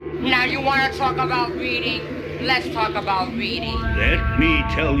Now you want to talk about reading? Let's talk about reading. Let me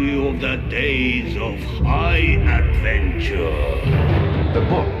tell you of the days of high adventure. The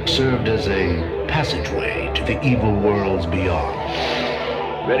book served as a passageway to the evil worlds beyond.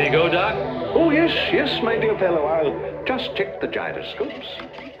 Ready to go, Doc? Oh, yes, my dear fellow. I'll just check the gyroscopes.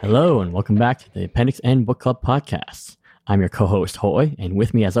 Hello, and welcome back to the Appendix N Book Club podcast. I'm your co-host, Hoy, and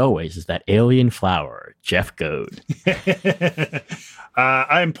with me, as always, is that alien flower, Jeff Goad.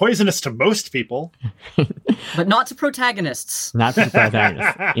 I'm poisonous to most people. But not to protagonists. Not to the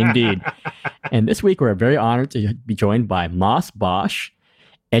protagonist, indeed. And this week, we're very honored to be joined by Moss Bosch,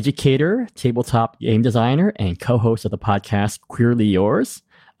 educator, tabletop game designer, and co-host of the podcast Queerly Yours.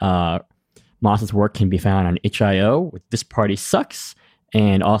 Moss's work can be found on itch.io with This Party Sucks,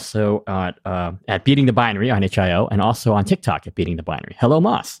 and also at Beating the Binary on itch.io, and also on TikTok at Beating the Binary. Hello,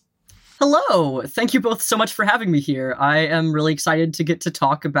 Moss. Hello. Thank you both so much for having me here. I am really excited to get to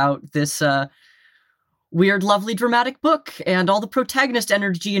talk about this weird, lovely, dramatic book and all the protagonist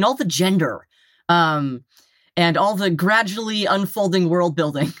energy and all the gender and all the gradually unfolding world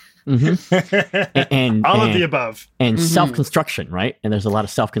building. Mm-hmm. and all of the above. And self-construction, right? And there's a lot of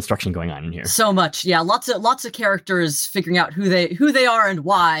self-construction going on in here. So much. Yeah, lots of characters figuring out who they are and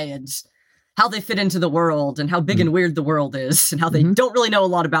why and how they fit into the world and how big and weird the world is and how they don't really know a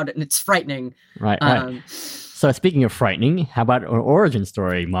lot about it and it's frightening. Right. So speaking of frightening, how about an origin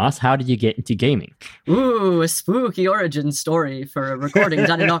story, Moss? How did you get into gaming? Ooh, a spooky origin story for a recording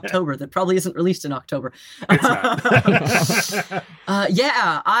done in October that probably isn't released in October. It's not.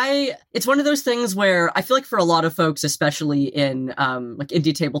 It's one of those things where I feel like for a lot of folks, especially in like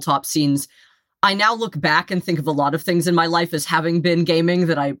indie tabletop scenes, I now look back and think of a lot of things in my life as having been gaming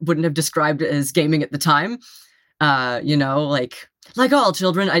that I wouldn't have described as gaming at the time. Like all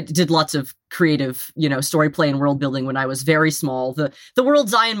children, I did lots of creative, story play and world building when I was very small. The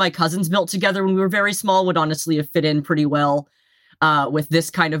worlds I and my cousins built together when we were very small would honestly have fit in pretty well with this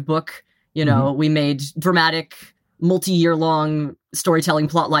kind of book. We made dramatic, multi-year-long storytelling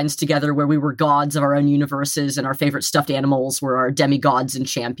plot lines together where we were gods of our own universes and our favorite stuffed animals were our demigods and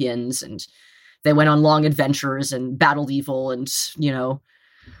champions. And they went on long adventures and battled evil and,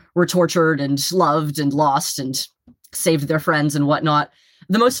 were tortured and loved and lost and saved their friends and whatnot.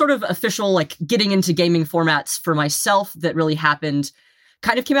 The most sort of official, like, getting into gaming formats for myself that really happened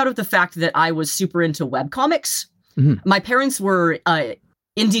kind of came out of the fact that I was super into webcomics. Mm-hmm. My parents were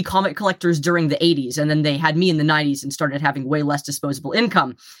indie comic collectors during the 80s, and then they had me in the 90s and started having way less disposable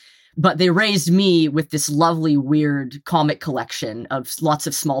income. But they raised me with this lovely, weird comic collection of lots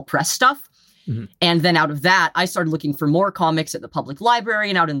of small press stuff. Mm-hmm. And then out of that, I started looking for more comics at the public library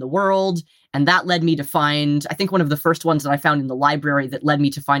and out in the world. And that led me to find, I think one of the first ones that I found in the library that led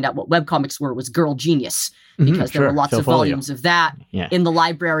me to find out what webcomics were was Girl Genius, because there were lots of volumes of that in the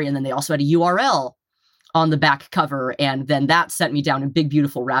library. And then they also had a URL on the back cover. And then that sent me down a big,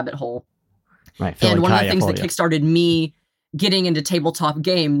 beautiful rabbit hole. Right. And one of the things that kickstarted me getting into tabletop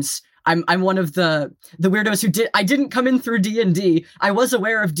games, I'm one of the weirdos who I didn't come in through D&D. I was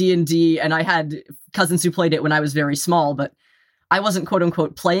aware of D&D and I had cousins who played it when I was very small, but I wasn't quote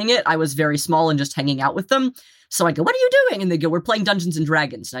unquote playing it. I was very small and just hanging out with them. So I'd go, "What are you doing?" And they'd go, "We're playing Dungeons and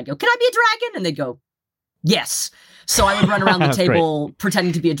Dragons." And I'd go, "Can I be a dragon?" And they'd go, "Yes." So I would run around the table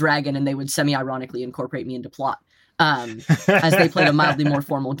pretending to be a dragon and they would semi-ironically incorporate me into plot as they played a mildly more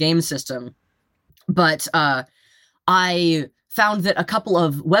formal game system. But I found that a couple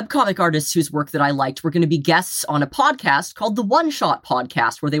of webcomic artists whose work that I liked were going to be guests on a podcast called the One Shot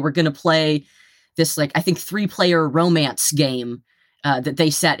Podcast, where they were going to play this, like, I think 3-player romance game that they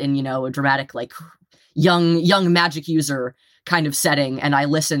set in, a dramatic, like, young magic user kind of setting. And I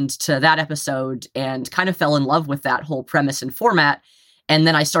listened to that episode and kind of fell in love with that whole premise and format. And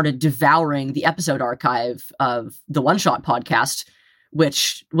then I started devouring the episode archive of the One Shot Podcast,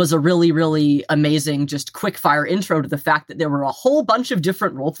 which was a really, really amazing, just quick fire intro to the fact that there were a whole bunch of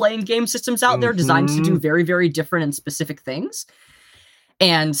different role-playing game systems out there designed to do very, very different and specific things.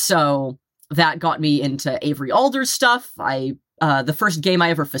 And so that got me into Avery Alder's stuff. The first game I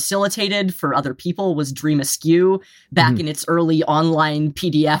ever facilitated for other people was Dream Askew back in its early online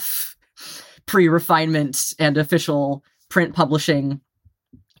PDF pre-refinement and official print publishing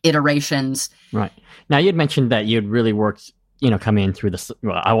iterations. Right. Now, you had mentioned that you'd really worked, come in through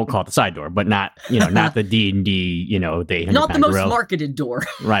I won't call it the side door, but not the D&D, the 800 not the most gorilla. Marketed door.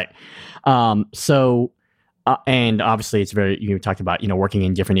 Right. And obviously it's you talked about, working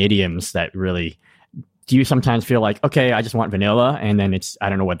in different idioms that really, do you sometimes feel like, okay, I just want vanilla, and then I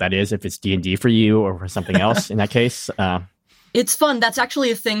don't know what that is, if it's D&D for you or for something else in that case? It's fun. That's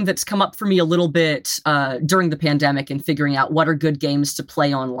actually a thing that's come up for me a little bit during the pandemic and figuring out what are good games to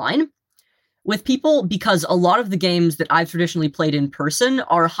play online with people, because a lot of the games that I've traditionally played in person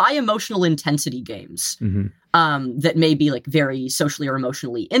are high emotional intensity games that may be like very socially or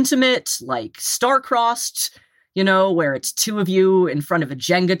emotionally intimate, like Star-Crossed, where it's two of you in front of a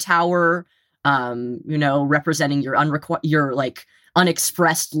Jenga tower, representing your like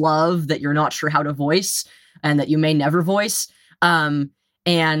unexpressed love that you're not sure how to voice and that you may never voice.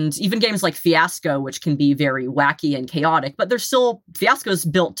 And even games like Fiasco, which can be very wacky and chaotic, but Fiasco's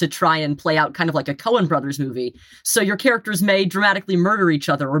built to try and play out kind of like a Coen Brothers movie. So your characters may dramatically murder each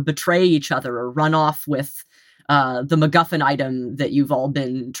other or betray each other or run off with the MacGuffin item that you've all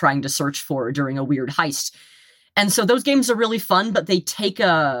been trying to search for during a weird heist. And so those games are really fun, but they take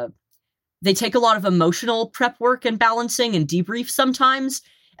a lot of emotional prep work and balancing and debrief sometimes.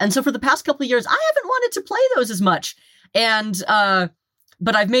 And so for the past couple of years, I haven't wanted to play those as much. And,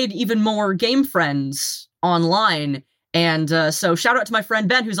 but I've made even more game friends online. And so shout out to my friend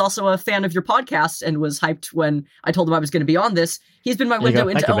Ben, who's also a fan of your podcast and was hyped when I told him I was going to be on this. He's been my window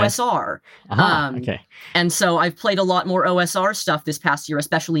into OSR. Okay. And so I've played a lot more OSR stuff this past year,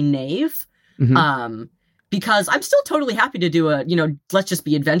 especially Knave. Because I'm still totally happy to do let's just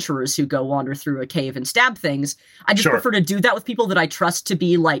be adventurers who go wander through a cave and stab things. I just prefer to do that with people that I trust to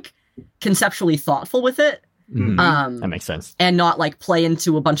be like conceptually thoughtful with it. That makes sense. And not like play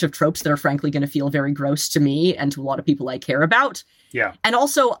into a bunch of tropes that are frankly going to feel very gross to me and to a lot of people I care about. Yeah. And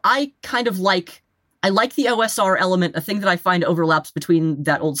also I kind of like the OSR element, a thing that I find overlaps between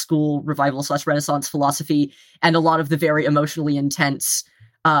that old school revival / Renaissance philosophy and a lot of the very emotionally intense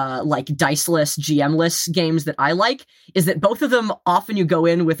like diceless, GM-less games that I like, is that both of them, often you go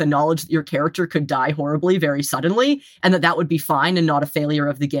in with a knowledge that your character could die horribly very suddenly, and that would be fine and not a failure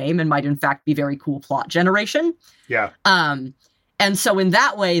of the game and might in fact be very cool plot generation. Yeah. And so in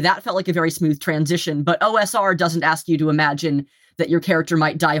that way, that felt like a very smooth transition, but OSR doesn't ask you to imagine that your character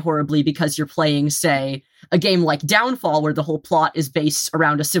might die horribly because you're playing, say, a game like Downfall, where the whole plot is based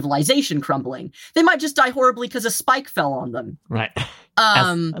around a civilization crumbling. They might just die horribly because a spike fell on them. Right.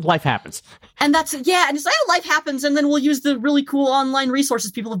 As life happens. And and it's like, life happens, and then we'll use the really cool online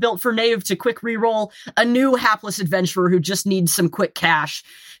resources people have built for Knave to quick reroll a new hapless adventurer who just needs some quick cash,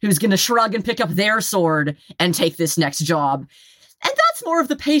 who's going to shrug and pick up their sword and take this next job. And that's more of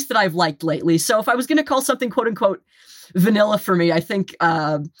the pace that I've liked lately. So if I was going to call something quote-unquote vanilla for me, I think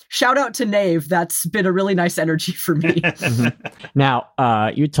shout out to Knave. That's been a really nice energy for me.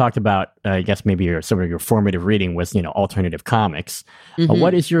 Now, you talked about, I guess maybe some of your formative reading was, alternative comics.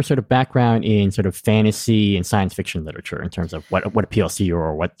 What is your sort of background in sort of fantasy and science fiction literature in terms of what appeals to you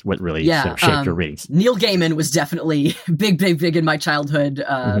or what really sort of shaped your readings? Neil Gaiman was definitely big in my childhood,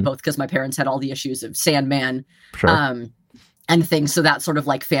 both because my parents had all the issues of Sandman and things. So that sort of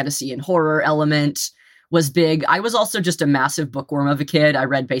like fantasy and horror element was big. I was also just a massive bookworm of a kid. I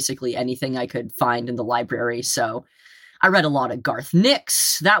read basically anything I could find in the library. So I read a lot of Garth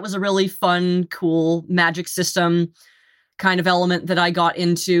Nix. That was a really fun, cool magic system kind of element that I got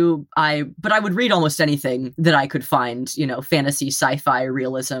into. But I would read almost anything that I could find, fantasy, sci-fi,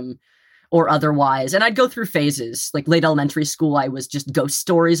 realism, or otherwise. And I'd go through phases. Like late elementary school, I was just ghost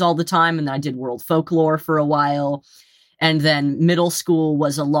stories all the time. And then I did world folklore for a while. And then middle school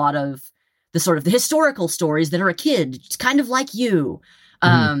was a lot of the sort of the historical stories that are a kid, it's kind of like you.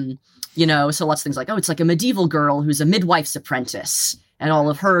 So lots of things like, it's like a medieval girl who's a midwife's apprentice and all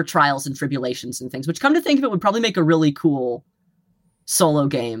of her trials and tribulations and things, which come to think of it would probably make a really cool solo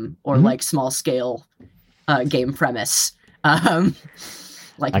game or like small scale game premise.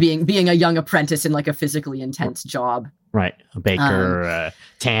 Being a young apprentice in like a physically intense job. Right. A baker,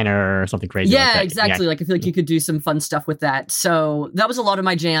 tanner, or something crazy yeah, like that. Exactly. Like I feel like you could do some fun stuff with that. So that was a lot of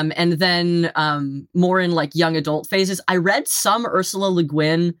my jam. And then more in like young adult phases, I read some Ursula Le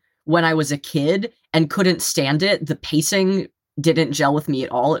Guin when I was a kid and couldn't stand it. The pacing didn't gel with me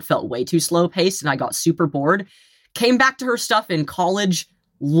at all. It felt way too slow paced and I got super bored. Came back to her stuff in college.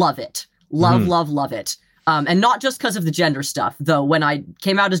 Love it. Love it. And not just because of the gender stuff, though. When I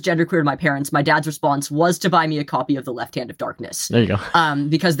came out as genderqueer to my parents, my dad's response was to buy me a copy of The Left Hand of Darkness. There you go.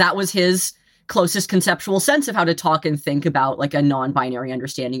 Because that was his closest conceptual sense of how to talk and think about like a non-binary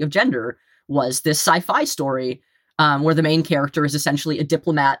understanding of gender, was this sci-fi story where the main character is essentially a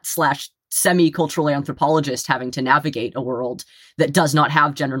diplomat / semi-cultural anthropologist having to navigate a world that does not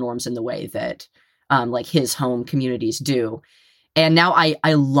have gender norms in the way that like his home communities do. And now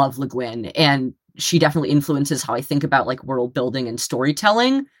I love Le Guin, and she definitely influences how I think about like world building and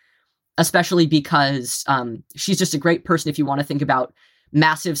storytelling, especially because she's just a great person if you want to think about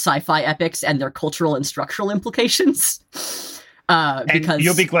massive sci-fi epics and their cultural and structural implications. And because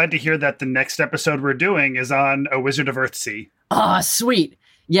you'll be glad to hear that the next episode we're doing is on A Wizard of Earthsea. sweet.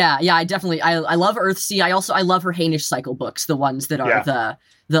 Yeah, I definitely I love Earthsea. I love her Hainish cycle books, the ones that are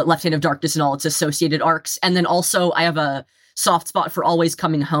the Left Hand of Darkness and all its associated arcs. And then also I have a soft spot for Always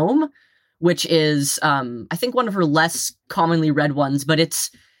Coming Home, which is I think one of her less commonly read ones, but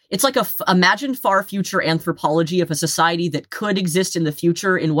it's like imagine far future anthropology of a society that could exist in the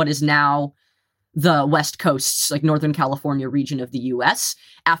future in what is now the West Coast, like Northern California region of the US,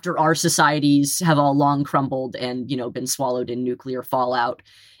 after our societies have all long crumbled and, been swallowed in nuclear fallout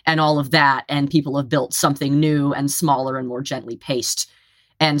and all of that. And people have built something new and smaller and more gently paced.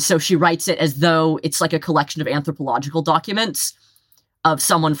 And so she writes it as though it's like a collection of anthropological documents of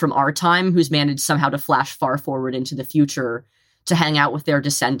someone from our time who's managed somehow to flash far forward into the future to hang out with their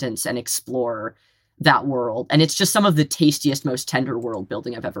descendants and explore that world. And it's just some of the tastiest, most tender world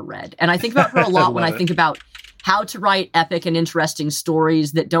building I've ever read. And I think about her a lot when I think about how to write epic and interesting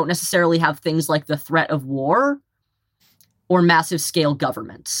stories that don't necessarily have things like the threat of war or massive scale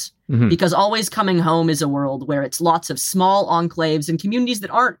governments. Mhm. Because Always Coming Home is a world where it's lots of small enclaves and communities that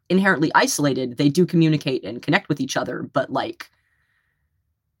aren't inherently isolated. They do communicate and connect with each other, but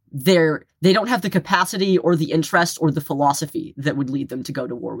they don't have the capacity or the interest or the philosophy that would lead them to go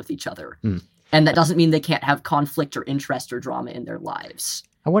to war with each other. Mm. And that doesn't mean they can't have conflict or interest or drama in their lives.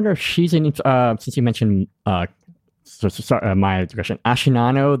 I wonder if she's in, since you mentioned, my digression,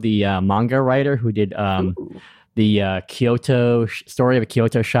 Ashinano, the manga writer who did the Kyoto story of a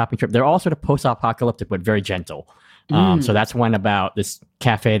Kyoto shopping trip. They're all sort of post-apocalyptic, but very gentle. So that's one about this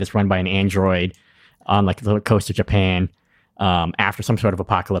cafe that's run by an android on the coast of Japan. After some sort of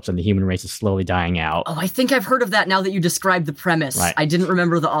apocalypse and the human race is slowly dying out. Oh, I think I've heard of that now that you described the premise. Right. I didn't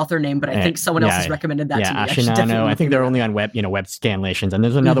remember the author name, but I think someone else has recommended that to me. Ashinano. I think they're only on web scanlations. And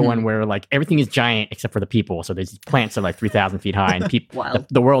there's another one where everything is giant except for the people. So there's plants that are 3,000 feet high, and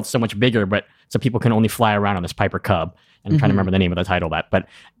the world's so much bigger, but so people can only fly around on this Piper Cub. And I'm trying to remember the name of the title of that, but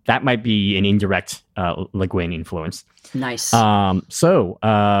that might be an indirect Le Guin influence. Nice. So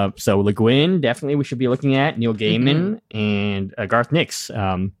Le Guin, definitely we should be looking at Neil Gaiman and Garth Nix.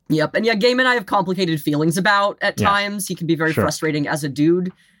 Yep. And Gaiman I have complicated feelings about at times. He can be very frustrating as a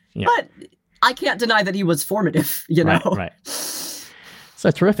dude, but I can't deny that he was formative, Right.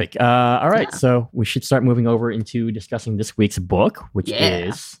 So terrific. All right. So we should start moving over into discussing this week's book, which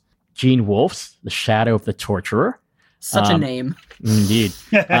is Gene Wolfe's The Shadow of the Torturer. Such a name. Indeed.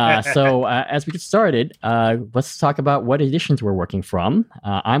 So as we get started, let's talk about what editions we're working from.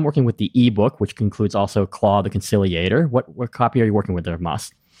 I'm working with the ebook, which includes also Claw the Conciliator. What copy are you working with there, Moss?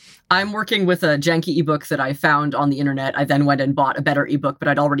 I'm working with a janky ebook that I found on the internet. I then went and bought a better ebook, but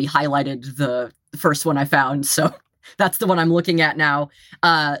I'd already highlighted the first one I found, so that's the one I'm looking at now.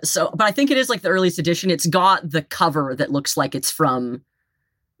 But I think it is the earliest edition. It's got the cover that looks like it's from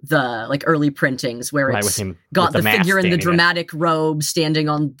the early printings where it's got the figure in the dramatic robe standing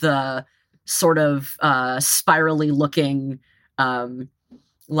on the sort of spirally looking wrought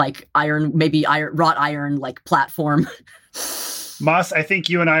iron platform. Moss, I think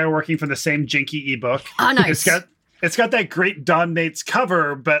you and I are working for the same Jinky ebook. Ah, nice. It's got that great Don Mates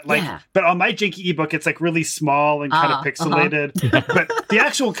cover, but but on my Jinky ebook, it's really small and kind of pixelated. But the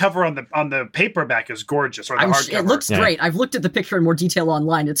actual cover on the paperback is gorgeous, or the hardcover. It looks great. I've looked at the picture in more detail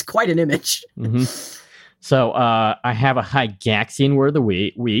online. It's quite an image. Mm-hmm. So I have a Gygaxian word of the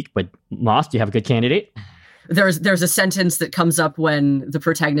week, but Moss, do you have a good candidate? There's a sentence that comes up when the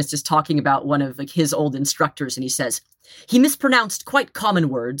protagonist is talking about one of his old instructors, and he says, he mispronounced quite common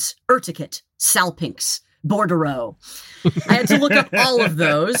words, urticate, salpinx, bordereau. I had to look up all of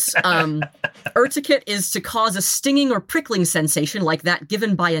those. Urticate is to cause a stinging or prickling sensation like that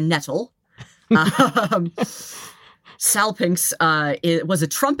given by a nettle. Salpinx it was a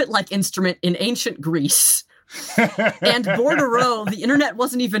trumpet-like instrument in ancient Greece. And bordereau, the internet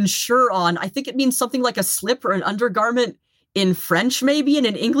wasn't even sure on. I think it means something like a slip or an undergarment in French, maybe, and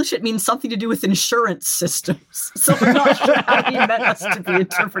in English it means something to do with insurance systems. So I'm not sure how he meant us to be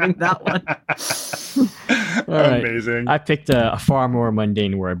interpreting that one. All right. Amazing. I picked a far more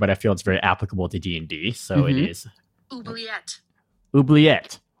mundane word, but I feel it's very applicable to D&D. So it is oubliette,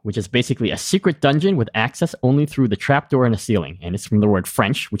 which is basically a secret dungeon with access only through the trapdoor in the ceiling. And it's from the word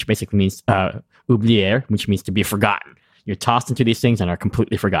French, which basically means oublier, which means to be forgotten. You're tossed into these things and are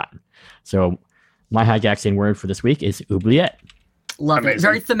completely forgotten. So my Gygaxian word for this week is oubliette. Love it.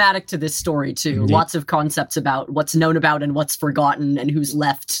 Very thematic to this story, too. Indeed. Lots of concepts about what's known about and what's forgotten and who's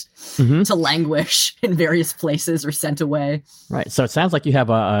left to languish in various places or sent away. Right. So it sounds like you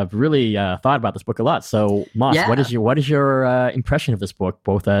have really thought about this book a lot. So, Moss, what is your impression of this book,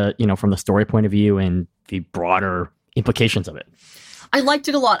 both from the story point of view and the broader implications of it. I liked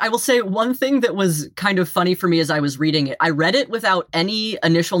it a lot. I will say one thing that was kind of funny for me as I was reading it. I read it without any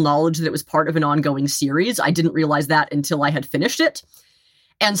initial knowledge that it was part of an ongoing series. I didn't realize that until I had finished it.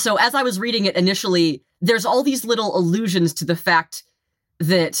 And so as I was reading it initially, there's all these little allusions to the fact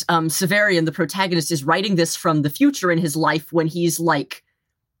that Severian, the protagonist, is writing this from the future in his life when he's like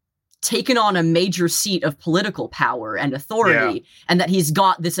taken on a major seat of political power and authority, and that he's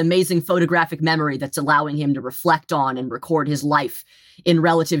got this amazing photographic memory that's allowing him to reflect on and record his life in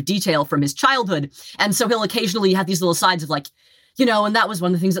relative detail from his childhood. And so he'll occasionally have these little sides of like, you know, and that was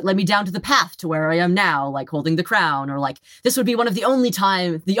one of the things that led me down to the path to where I am now, like holding the crown, or like, this would be one of the only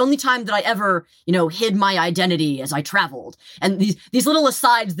time that I ever, you know, hid my identity as I traveled. And these little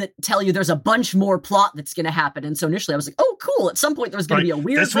asides that tell you there's a bunch more plot that's going to happen. And so initially I was like, oh, cool. At some point there's going to be a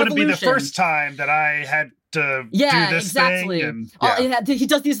weird This wouldn't be the first time that I had to do this exactly. thing. And, he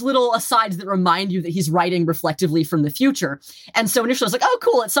does these little asides that remind you that he's writing reflectively from the future. And so initially I was like, oh,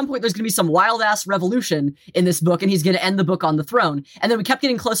 cool. At some point there's going to be some wild-ass revolution in this book, and he's going to end the book on the throne. And then we kept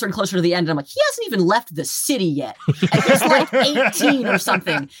getting closer and closer to the end, and I'm like, he hasn't even left the city yet. And he's like 18 or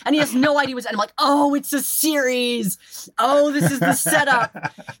something, and he has no idea what's... And I'm like, oh, it's a series. Oh, this is the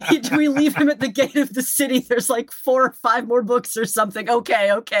setup. Do we leave him at the gate of the city? There's like 4 or 5 more books or something.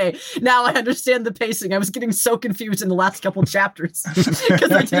 Okay. Now I understand the pacing. I was getting so confused in the last couple chapters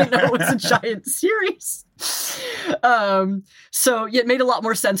because I didn't know it was a giant series. So it made a lot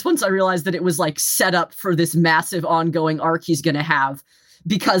more sense once I realized that it was like set up for this massive ongoing arc he's going to have,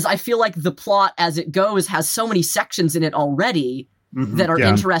 because I feel like the plot as it goes has so many sections in it already that are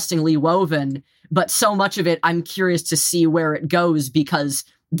interestingly woven, but so much of it I'm curious to see where it goes, because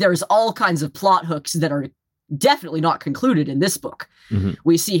there's all kinds of plot hooks that are definitely not concluded in this book.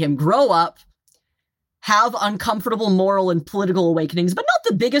 We see him grow up, have uncomfortable moral and political awakenings, but not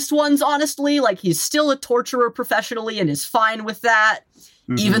the biggest ones, honestly. Like, he's still a torturer professionally and is fine with that,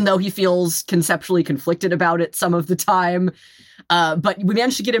 even though he feels conceptually conflicted about it some of the time. But we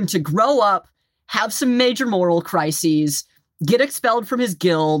managed to get him to grow up, have some major moral crises, get expelled from his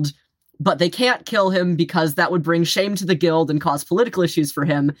guild, but they can't kill him because that would bring shame to the guild and cause political issues for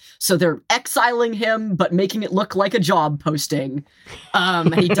him. So they're exiling him, but making it look like a job posting.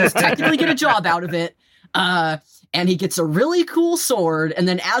 He does technically get a job out of it. And he gets a really cool sword, and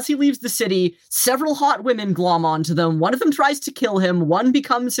then as he leaves the city, several hot women glom onto them. One of them tries to kill him, one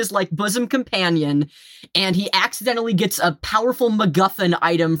becomes his, like, bosom companion, and he accidentally gets a powerful MacGuffin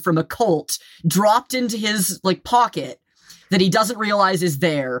item from a cult dropped into his, like, pocket that he doesn't realize is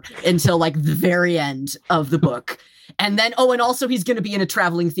there until, like, the very end of the book. And then, and also he's going to be in a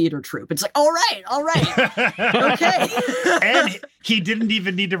traveling theater troupe. It's like, all right. Okay. And he didn't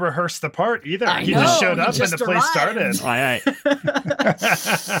even need to rehearse the part either. He just showed up and the play started. All right.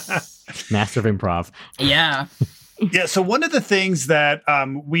 Master of improv. Yeah. Yeah, so one of the things that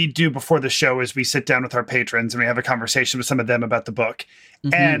we do before the show is we sit down with our patrons and we have a conversation with some of them about the book.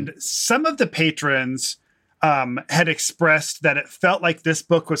 And some of the patrons had expressed that it felt like this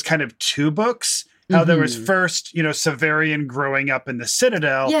book was kind of 2 books. How there was first, Severian growing up in the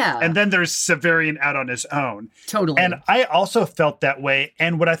Citadel, and then there's Severian out on his own. Totally. And I also felt that way.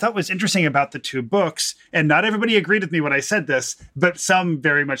 And what I thought was interesting about the 2 books, and not everybody agreed with me when I said this, but some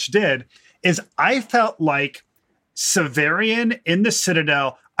very much did, is I felt like Severian in the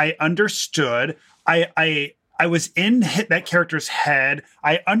Citadel, I understood. I was in that character's head.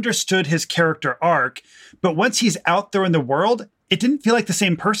 I understood his character arc. But once he's out there in the world, it didn't feel like the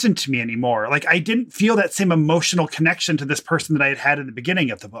same person to me anymore. Like, I didn't feel that same emotional connection to this person that I had in the beginning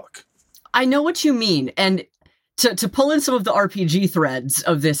of the book. I know what you mean. And to pull in some of the RPG threads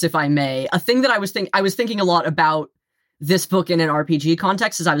of this, if I may, a thing that I was thinking a lot about this book in an RPG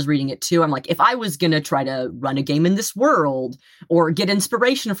context as I was reading it too. I'm like, if I was going to try to run a game in this world or get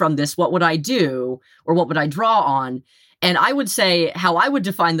inspiration from this, what would I do? Or what would I draw on? And I would say how I would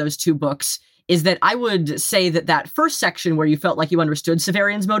define those 2 books is that I would say that first section where you felt like you understood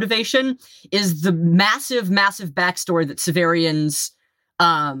Severian's motivation is the massive, massive backstory that Severian's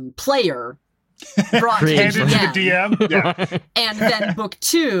player brought to the DM. Yeah. And then book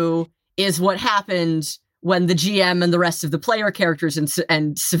 2 is what happened when the GM and the rest of the player characters and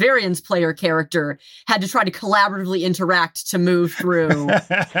Severian's player character had to try to collaboratively interact to move through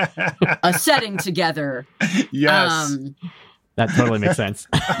a setting together. Yes. That totally makes sense.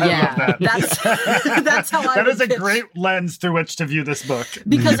 Yeah, that's how I. That is a pitch. great lens through which to view this book.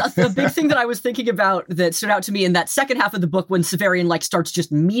 Because a big thing that I was thinking about that stood out to me in that second half of the book when Severian starts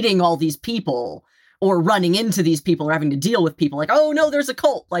just meeting all these people or running into these people or having to deal with people. Like, oh no, there's a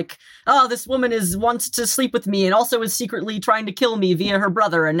cult. Like, oh, this woman wants to sleep with me and also is secretly trying to kill me via her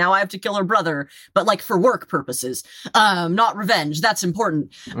brother, and now I have to kill her brother, but like for work purposes, not revenge. That's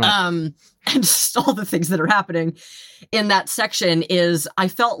important. Right. And just all the things that are happening in that section is, I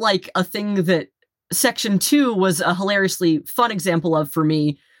felt like a thing that section 2 was a hilariously fun example of for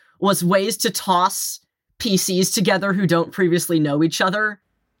me, was ways to toss PCs together who don't previously know each other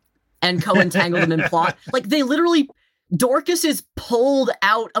and co-entangle them in plot. Like, they literally, Dorcas is pulled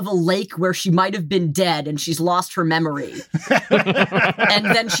out of a lake where she might have been dead and she's lost her memory. And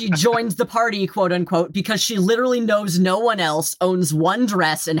then she joins the party, quote unquote, because she literally knows no one else, owns one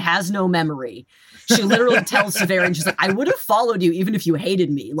dress, and has no memory. She literally tells Severian, she's like, I would have followed you even if you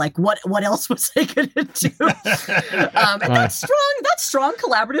hated me. Like, what else was I going to do? And that's strong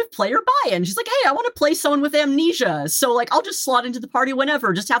collaborative player buy-in. She's like, hey, I want to play someone with amnesia. So, like, I'll just slot into the party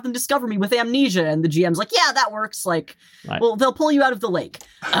whenever. Just have them discover me with amnesia. And the GM's like, yeah, that works. Like, well, they'll pull you out of the lake.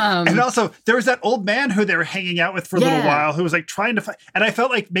 And also, there was that old man who they were hanging out with for a little while who was, like, trying to find... And I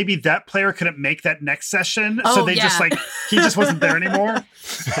felt like maybe that player couldn't make that next session. So they just, like... He just wasn't there anymore.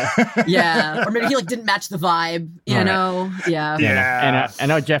 Yeah. Or maybe he, like, didn't match the vibe, you know? Yeah. Yeah. And I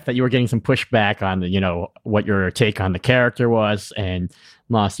know, Jeff, that you were getting some pushback on the, you know, what your take on the character was. And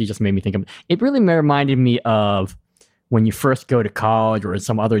Moss, you just made me think of... It really reminded me of when you first go to college or in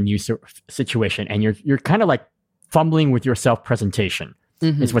some other new situation, and you're kind of, like, fumbling with your self-presentation.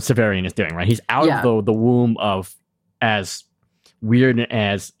 Is what Severian is doing, right? He's out of the womb of, as weird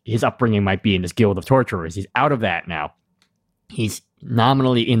as his upbringing might be in this guild of torturers, he's out of that now. He's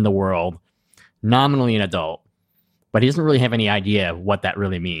nominally in the world, nominally an adult, but he doesn't really have any idea what that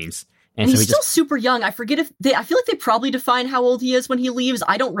really means. And so he's still super young. I forget I feel like they probably define how old he is when he leaves.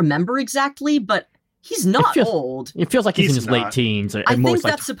 I don't remember exactly, but he's not old. It feels like he's in his late teens. I think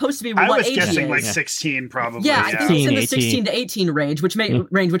that's supposed to be what age he is. I was guessing like 16 probably. Yeah, I think he's in the 16 to 18 range, which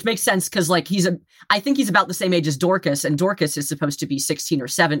makes sense because like I think he's about the same age as Dorcas, and Dorcas is supposed to be 16 or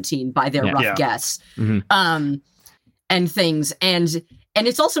 17 by their rough guess. And things. And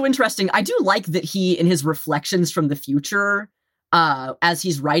it's also interesting. I do like that he, in his reflections from the future, as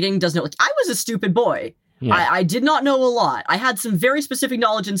he's writing, does know, like, I was a stupid boy. Yeah. I did not know a lot. I had some very specific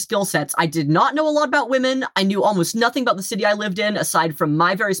knowledge and skill sets. I did not know a lot about women. I knew almost nothing about the city I lived in, aside from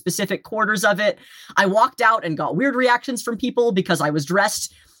my very specific quarters of it. I walked out and got weird reactions from people because I was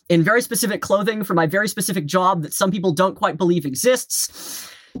dressed in very specific clothing for my very specific job that some people don't quite believe exists.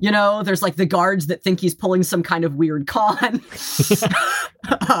 You know, there's like the guards that think he's pulling some kind of weird con.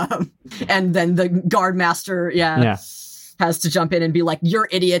 And then the guard master, has to jump in and be like, you're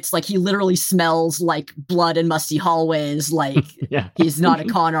idiots. Like, he literally smells like blood in musty hallways. Like, he's not a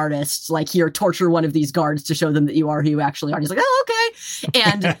con artist. Like, here, torture one of these guards to show them that you are who you actually are. And he's like, oh, okay.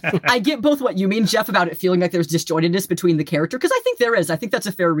 And I get both what you mean, Jeff, about it feeling like there's disjointedness between the character, because I think there is. I think that's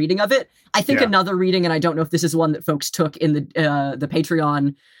a fair reading of it. I think another reading, and I don't know if this is one that folks took in the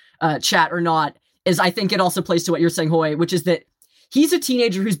Patreon chat or not, is I think it also plays to what you're saying, Hoy, which is that he's a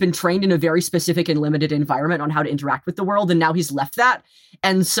teenager who's been trained in a very specific and limited environment on how to interact with the world, and now he's left that.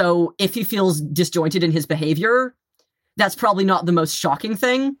 And so if he feels disjointed in his behavior, that's probably not the most shocking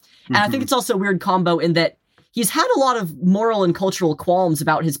thing. And I think it's also a weird combo in that he's had a lot of moral and cultural qualms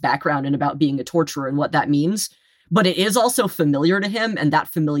about his background and about being a torturer and what that means. But it is also familiar to him, and that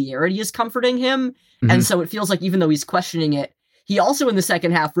familiarity is comforting him. And so it feels like even though he's questioning it, he also, in the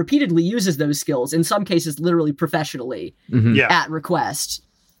second half, repeatedly uses those skills, in some cases literally professionally, at request.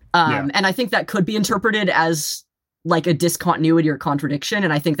 And I think that could be interpreted as like a discontinuity or contradiction,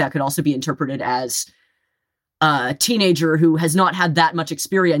 and I think that could also be interpreted as a teenager who has not had that much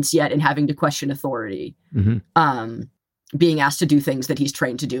experience yet in having to question authority, being asked to do things that he's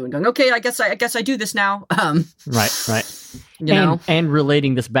trained to do, and going, okay, I guess I do this now. Right. You know? And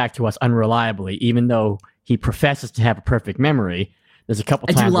relating this back to us unreliably, even though he professes to have a perfect memory, there's a couple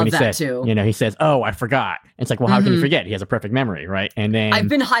times when he says, he says, oh, I forgot. And it's like, well, how can you forget? He has a perfect memory, right? And then I've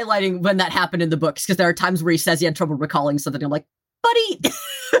been highlighting when that happened in the books, because there are times where he says he had trouble recalling something. I'm like, buddy.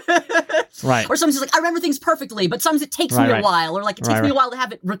 Right. Or sometimes he's like, I remember things perfectly, but sometimes it takes me a while, or like it takes me a while to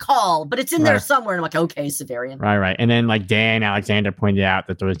have it recall, but it's in there somewhere. And I'm like, okay, Severian. Right. And then like Dan Alexander pointed out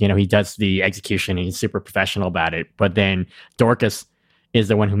that there was, he does the execution, he's super professional about it. But then Dorcas is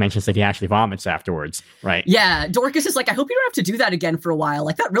the one who mentions that he actually vomits afterwards, right? Yeah, Dorcas is like, I hope you don't have to do that again for a while.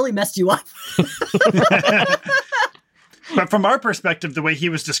 Like, that really messed you up. But from our perspective, the way he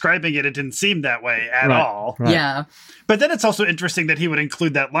was describing it, it didn't seem that way at all. Right. Yeah. But then it's also interesting that he would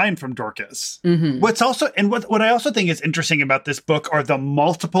include that line from Dorcas. What I also think is interesting about this book are the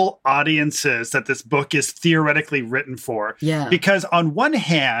multiple audiences that this book is theoretically written for. Yeah. Because on one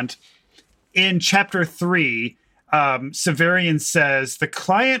hand, in chapter 3, Severian says, the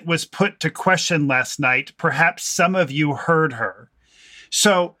client was put to question last night. Perhaps some of you heard her.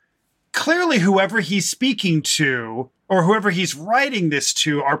 So clearly whoever he's speaking to or whoever he's writing this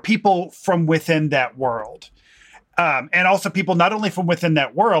to are people from within that world. And also people not only from within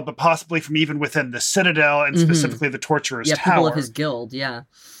that world, but possibly from even within the Citadel and specifically the Torturer's Tower. Yeah, people of his guild, yeah.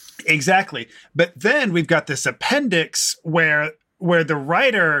 Exactly. But then we've got this appendix where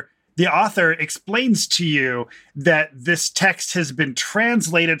the author explains to you that this text has been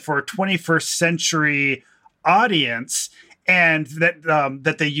translated for a 21st century audience, and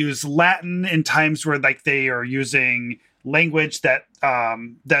that they use Latin in times where like they are using language that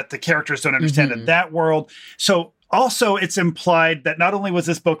the characters don't understand in that world. So also it's implied that not only was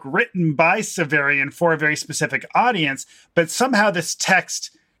this book written by Severian for a very specific audience, but somehow this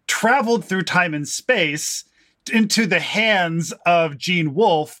text traveled through time and space into the hands of Gene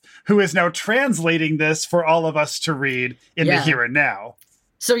Wolfe, who is now translating this for all of us to read in the here and now.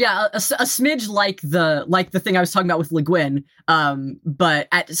 So yeah, a smidge like the thing I was talking about with Le Guin, but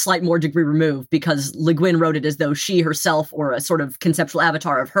at a slight more degree removed, because Le Guin wrote it as though she herself, or a sort of conceptual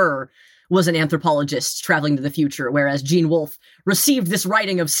avatar of her, was an anthropologist traveling to the future, whereas Gene Wolfe received this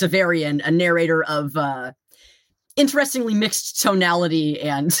writing of Severian, a narrator of interestingly mixed tonality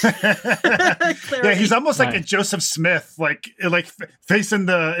and clarity. Yeah, he's almost like a Joseph Smith, like face in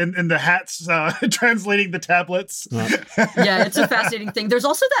the hats, translating the tablets. Yeah, it's a fascinating thing. There's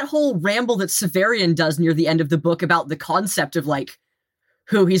also that whole ramble that Severian does near the end of the book about the concept of like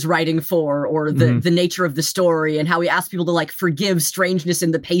who he's writing for, or the nature of the story, and how he asks people to like forgive strangeness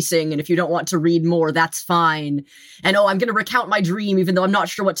in the pacing, and if you don't want to read more, that's fine. And I'm going to recount my dream even though I'm not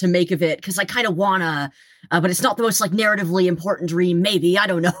sure what to make of it, because I kind of wanna, but it's not the most like narratively important dream. Maybe, I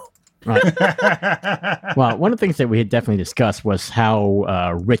don't know. Right. Well, one of the things that we had definitely discussed was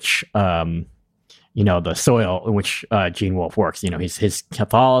how rich, the soil in which Gene Wolfe works. His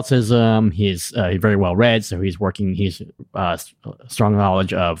Catholicism. He's very well read, so he's strong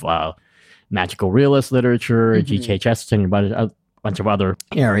knowledge of magical realist literature, G.K. Chesterton, and a bunch of other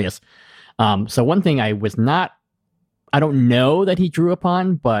areas. So one thing I don't know that he drew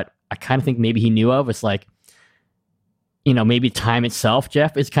upon, but I kind of think maybe he knew of, is like, maybe time itself,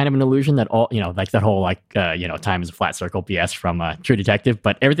 Jeff, is kind of an illusion that all, like that whole, time is a flat circle BS from True Detective,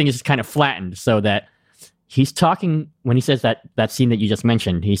 but everything is just kind of flattened so that he's talking, when he says that scene that you just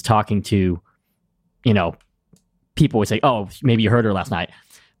mentioned, he's talking to, people would say, oh, maybe you heard her last night.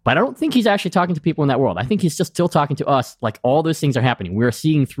 But I don't think he's actually talking to people in that world. I think he's just still talking to us, like all those things are happening. We're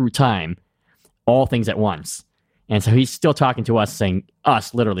seeing through time, all things at once. And so he's still talking to us, saying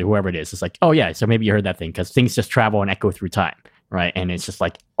us, literally, whoever it is. It's like, oh yeah, so maybe you heard that thing, because things just travel and echo through time, right? And it's just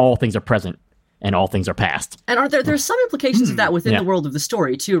like all things are present and all things are past. And there's some implications of that within the world of the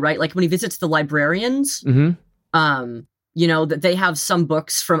story too, right? Like when he visits the librarians, that they have some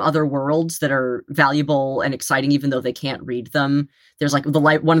books from other worlds that are valuable and exciting, even though they can't read them. There's like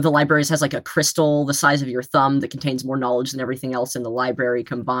one of the libraries has like a crystal the size of your thumb that contains more knowledge than everything else in the library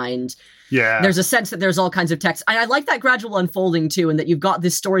combined. Yeah. There's a sense that there's all kinds of text. And I like that gradual unfolding too, and that you've got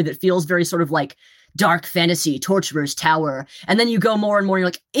this story that feels very sort of like dark fantasy, Torturer's Tower. And then you go more and more, and you're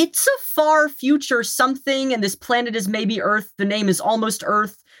like, it's a far future something, and this planet is maybe Earth. The name is almost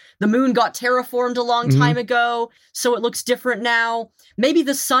Earth. The moon got terraformed a long time ago, so it looks different now. Maybe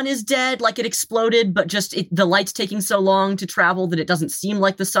the sun is dead, like it exploded, but just the light's taking so long to travel that it doesn't seem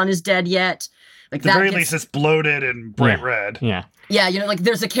like the sun is dead yet. Like at the very least, it's bloated and bright red. Yeah. Yeah, like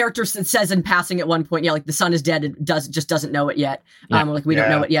there's a character that says in passing at one point, like the sun is dead, it just doesn't know it yet. Like we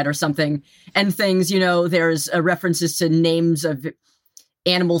don't know it yet or something. And things, there's references to names of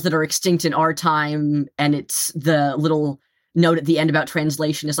animals that are extinct in our time, and it's the little note at the end about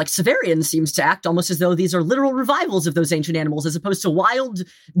translation is like, Severian seems to act almost as though these are literal revivals of those ancient animals as opposed to wild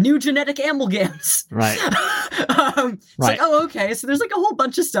new genetic amalgams. Right. It's like, oh, okay. So there's like a whole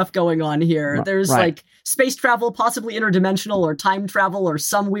bunch of stuff going on here. There's like space travel, possibly interdimensional, or time travel, or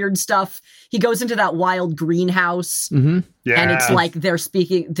some weird stuff. He goes into that wild greenhouse, and it's like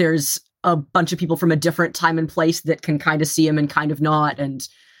there's a bunch of people from a different time and place that can kind of see him and kind of not, and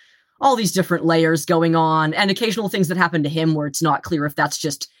all these different layers going on, and occasional things that happen to him where it's not clear if that's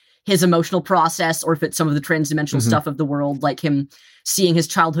just his emotional process or if it's some of the transdimensional stuff of the world, like him seeing his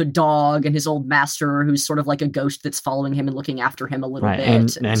childhood dog and his old master who's sort of like a ghost that's following him and looking after him a little bit.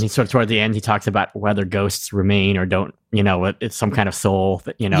 And he sort of toward the end, he talks about whether ghosts remain or don't, it's some kind of soul,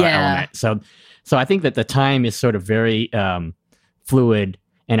 element. So I think that the time is sort of very fluid.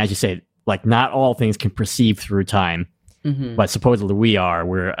 And as you say, like not all things can perceive through time. Mhm. but supposedly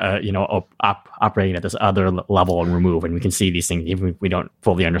we're operating at this other level and remove, and we can see these things even if we don't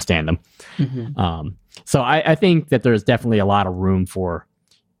fully understand them. Mhm. So I think that there's definitely a lot of room for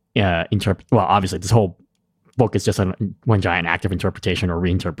well, obviously this whole book is just one giant active interpretation or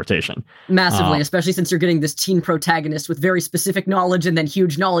reinterpretation. Massively, especially since you're getting this teen protagonist with very specific knowledge and then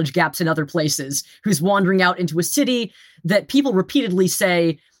huge knowledge gaps in other places, who's wandering out into a city that people repeatedly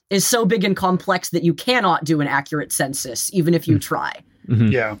say is so big and complex that you cannot do an accurate census, even if you try. Mm-hmm.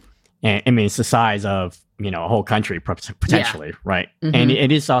 Yeah. And I mean, it's the size of, a whole country potentially, right? Mm-hmm. And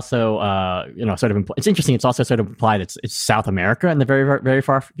it is also, sort of, it's interesting. It's also sort of implied it's South America in the very, very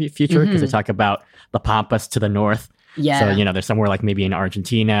far future, because they talk about the Pampas to the north. Yeah. So, there's somewhere like maybe in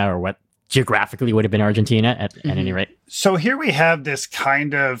Argentina, or what geographically would have been Argentina at any rate. So here we have this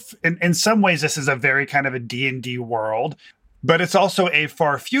kind of, in some ways, this is a very kind of a D&D world, but it's also a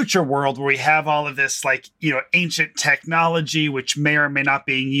far future world where we have all of this, like, ancient technology, which may or may not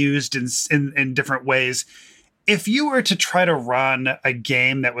being used in different ways. If you were to try to run a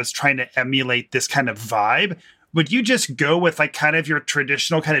game that was trying to emulate this kind of vibe, would you just go with like kind of your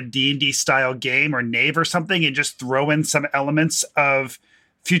traditional kind of D&D style game or Knave or something and just throw in some elements of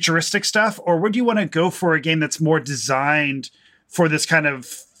futuristic stuff? Or would you want to go for a game that's more designed for this kind of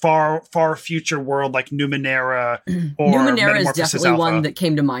far future world like Numenera or Numenera is Metamorphosis definitely Alpha? one that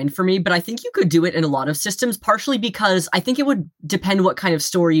came to mind for me, but I think you could do it in a lot of systems, partially because I think it would depend what kind of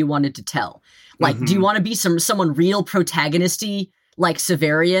story you wanted to tell. Like, do you want to be someone real protagonisty like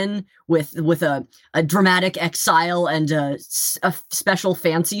Severian with a dramatic exile and a special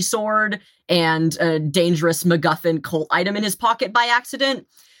fancy sword and a dangerous MacGuffin cult item in his pocket by accident?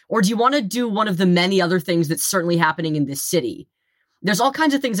 Or do you want to do one of the many other things that's certainly happening in this city? There's all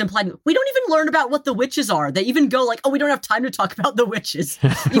kinds of things implied. We don't even learn about what the witches are. They even go like, we don't have time to talk about the witches,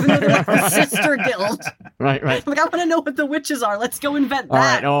 even though they're like the sister guild. Right. Like, I want to know what the witches are. Let's go invent that. All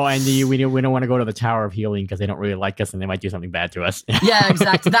right. Oh, and we don't want to go to the Tower of Healing because they don't really like us and they might do something bad to us. Yeah,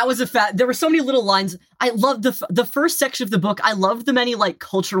 exactly. That was there were so many little lines. I loved the first section of the book. I loved the many like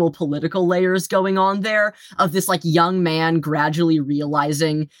cultural political layers going on there of this like young man gradually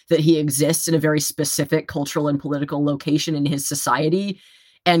realizing that he exists in a very specific cultural and political location in his society,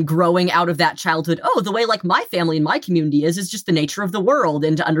 and growing out of that childhood. Oh, the way like my family and my community is just the nature of the world,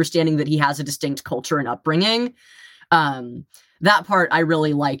 into understanding that he has a distinct culture and upbringing. That part I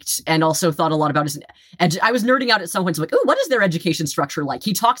really liked, and also thought a lot about I was nerding out at some points, like, oh, what is their education structure like?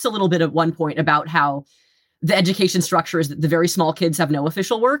 He talks a little bit at one point about how the education structure is that the very small kids have no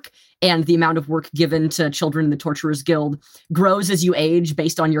official work, and the amount of work given to children in the Torturers Guild grows as you age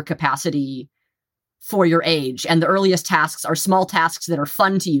based on your capacity for your age. And the earliest tasks are small tasks that are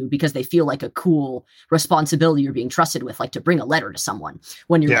fun to you because they feel like a cool responsibility you're being trusted with, like to bring a letter to someone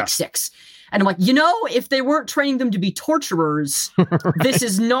when you're like 6. And I'm like, if they weren't training them to be torturers, this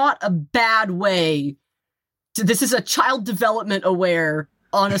is not a bad way this is a child development aware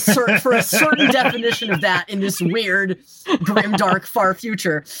on for a certain definition of that in this weird, grim, dark, far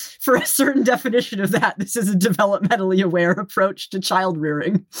future. For a certain definition of that, this is a developmentally aware approach to child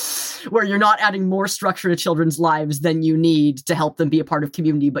rearing, where you're not adding more structure to children's lives than you need to help them be a part of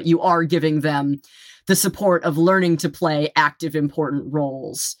community, but you are giving them the support of learning to play active, important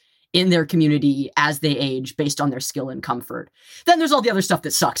roles in their community as they age based on their skill and comfort. Then there's all the other stuff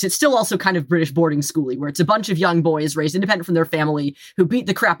that sucks. It's still also kind of British boarding schooly, where it's a bunch of young boys raised independent from their family who beat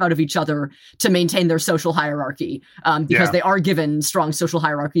the crap out of each other to maintain their social hierarchy, because they are given strong social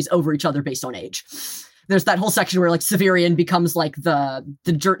hierarchies over each other based on age. There's that whole section where like Severian becomes like the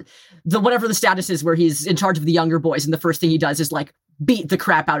whatever the status is, where he's in charge of the younger boys, and the first thing he does is like beat the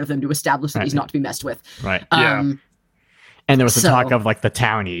crap out of them to establish that he's not to be messed with. Right. And there was the talk of like the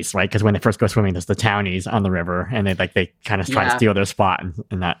townies, right? Because when they first go swimming, there's the townies on the river, and they kind of try to steal their spot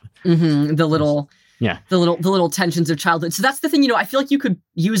and that. Mm-hmm. The little tensions of childhood. So that's the thing, I feel like you could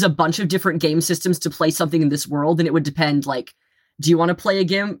use a bunch of different game systems to play something in this world, and it would depend. Like, do you want to play a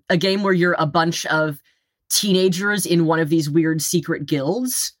game where you're a bunch of teenagers in one of these weird secret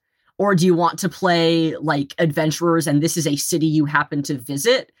guilds, or do you want to play like adventurers and this is a city you happen to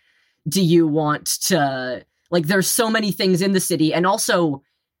visit? Do you want to? Like, there's so many things in the city. And also,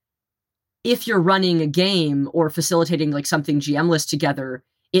 if you're running a game or facilitating like something GM-less together,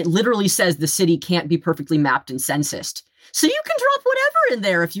 it literally says the city can't be perfectly mapped and censused. So you can drop whatever in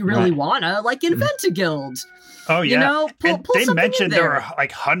there if you really wanna, like invent a guild. Oh yeah. Pull they mentioned there there are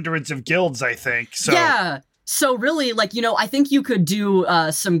like hundreds of guilds, I think. So yeah. So really, like, I think you could do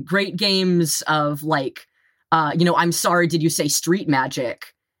some great games of like, I'm sorry, did you say street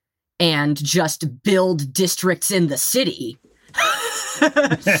magic? And just build districts in the city.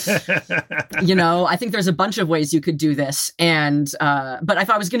 You know, I think there's a bunch of ways you could do this. And, but if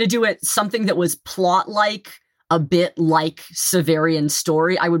I was going to do it something that was plot-like, a bit like Severian's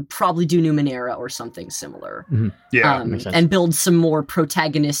story, I would probably do Numenera or something similar. Yeah, makes sense. And build some more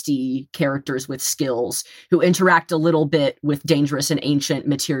protagonist-y characters with skills who interact a little bit with dangerous and ancient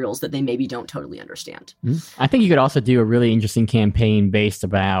materials that they maybe don't totally understand. I think you could also do a really interesting campaign based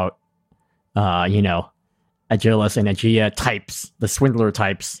about, you know, Agilis and Aegea types, the swindler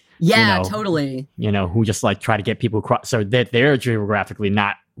types. Yeah, you know, totally. You know, who just like try to get people across, so that they're geographically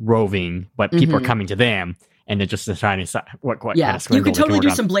not roving, but people are coming to them. And they're just trying to decide what kind of swindle you could they can totally work do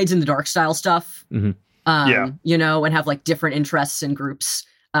on. some Blades in the Dark style stuff. Yeah. You know, and have like different interests and groups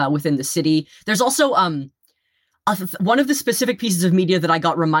within the city. There's also one of the specific pieces of media that I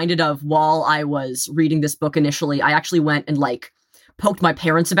got reminded of while I was reading this book initially. I actually went and like poked my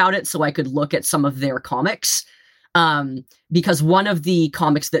parents about it so I could look at some of their comics. Because one of the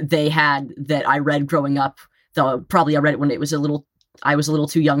comics that they had that I read growing up, though probably I read it when I was a little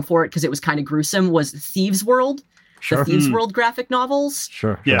too young for it because it was kind of gruesome, was Thieves World, the Thieves World graphic novels.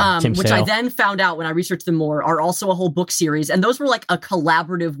 Sure. Yeah. Which Sale. I then found out when I researched them more are also a whole book series. And those were like a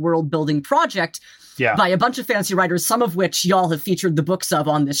collaborative world building project by a bunch of fantasy writers, some of which y'all have featured the books of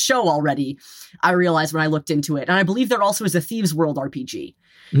on this show already. I realized when I looked into it. And I believe there also is a Thieves World RPG.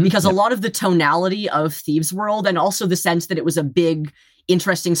 Because a lot of the tonality of Thieves World and also the sense that it was a big,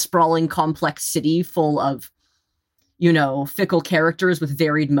 interesting, sprawling, complex city full of, you know, fickle characters with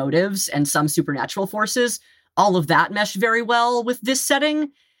varied motives and some supernatural forces, all of that meshed very well with this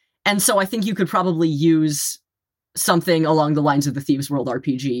setting. And so I think you could probably use something along the lines of the Thieves World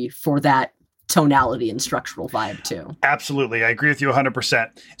RPG for that tonality and structural vibe too. Absolutely. I agree with you 100%.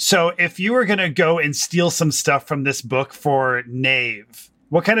 So if you were going to go and steal some stuff from this book for Knave,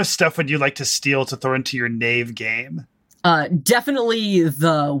 what kind of stuff would you like to steal to throw into your Knave game? Definitely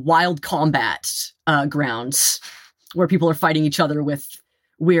the wild combat grounds where people are fighting each other with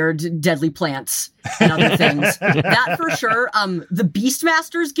weird, deadly plants and other things. That for sure. The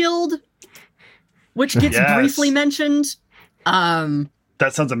Beastmasters Guild, which gets briefly mentioned.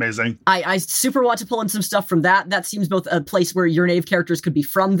 That sounds amazing. I super want to pull in some stuff from that. That seems both a place where your Knave characters could be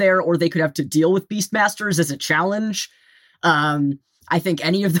from there, or they could have to deal with Beastmasters as a challenge. I think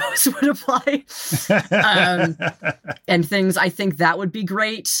any of those would apply. And things, I think that would be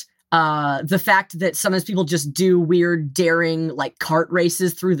great. The fact that sometimes people just do weird, daring, like cart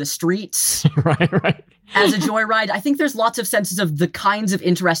races through the streets right. as a joyride. I think there's lots of senses of the kinds of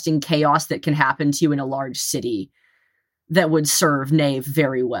interesting chaos that can happen to you in a large city that would serve Knave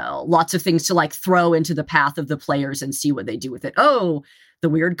very well. Lots of things to like throw into the path of the players and see what they do with it. Oh, the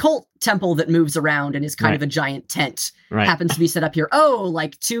weird cult temple that moves around and is kind of a giant tent happens to be set up here. Oh,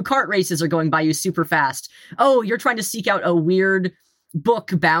 like 2 cart races are going by you super fast. Oh, you're trying to seek out a weird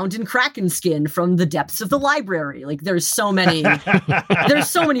book bound in kraken skin from the depths of the library. Like there's so many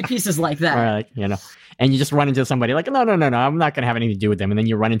pieces like that. Right, you know, and you just run into somebody like, no, I'm not going to have anything to do with them. And then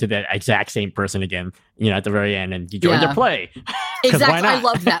you run into that exact same person again, you know, at the very end, and you join their play. Exactly. I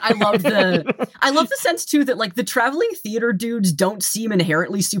love that. I love the sense too that like the traveling theater dudes don't seem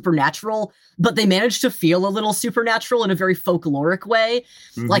inherently supernatural, but they manage to feel a little supernatural in a very folkloric way.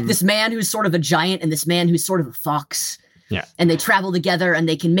 Like this man who's sort of a giant and this man who's sort of a fox. Yeah. And they travel together and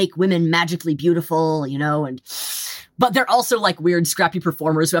they can make women magically beautiful, you know, but they're also like weird, scrappy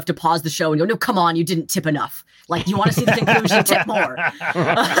performers who have to pause the show and go, no, come on, you didn't tip enough. Like, you want to see the conclusion, tip more.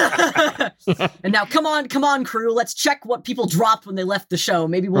 And now, come on, crew, let's check what people dropped when they left the show.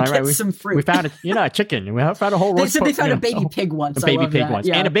 Maybe we'll get some fruit. We found a chicken. We found a whole roast. They said they found a baby pig once. A baby pig once.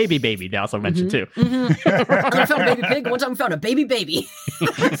 Yeah. And a baby they also mentioned too. We found a baby pig. One time we found a baby. They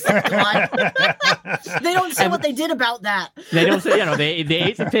don't say what they did about that. They don't say, you know, they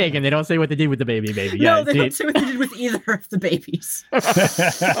ate the pig and they don't say what they did with the baby. No, they don't say what they did with either of the babies.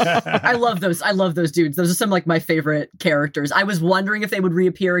 I love those dudes. Those are some like my favorite characters. I was wondering if they would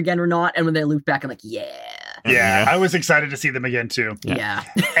reappear again or not, and when they looped back, I'm like, yeah, I was excited to see them again too. Yeah.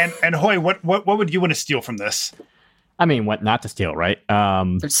 And Hoy, what would you want to steal from this? I mean, what not to steal, right?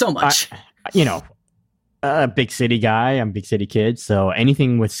 There's so much. You know, a big city guy. I'm a big city kid, so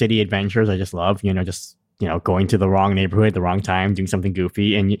anything with city adventures, I just love. You know, just going to the wrong neighborhood, the wrong time, doing something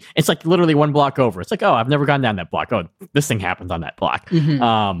goofy, and it's like literally one block over. It's like, oh, I've never gone down that block. Oh, this thing happens on that block.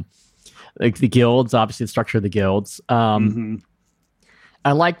 Like the guilds, obviously the structure of the guilds.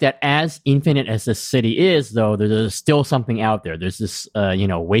 I like that as infinite as this city is, though, there's still something out there. There's this,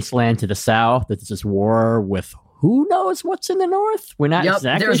 wasteland to the south. There's this war with who knows what's in the north. We're not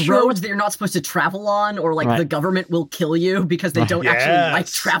exactly there's sure. roads that you're not supposed to travel on, or like the government will kill you because they don't actually like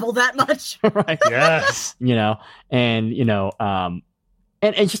travel that much. Right. Yes.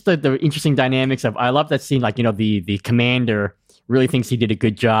 And just the interesting dynamics of, I love that scene, like, the commander really thinks he did a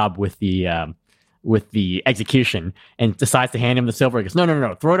good job with the execution and decides to hand him the silver. He goes,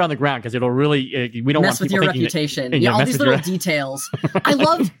 no, throw it on the ground because it'll really, we don't mess want with people your thinking reputation. that, All these little details. I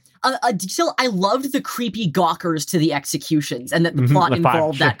loved I loved the creepy gawkers to the executions, and that the plot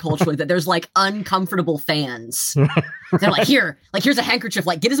involved that culturally, that there's like uncomfortable fans. They're like, here's a handkerchief,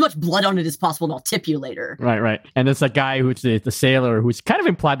 like get as much blood on it as possible and I'll tip you later. Right. And there's a guy who's the sailor who's kind of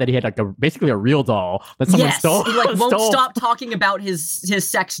implied that he had like basically a real doll that someone stole. He like won't stop talking about his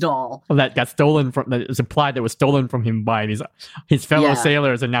sex doll. That got stolen from, that is implied that was stolen from him by his fellow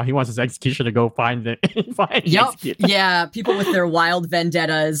sailors, and now he wants his executioner to go find it. Yeah, people with their wild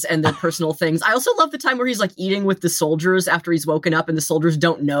vendettas and their personal things. I also love the time where he's like eating with the soldiers after he's woken up and the soldiers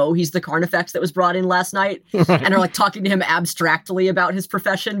don't know he's the Carnifex that was brought in last night and are like talking to him abstractly about his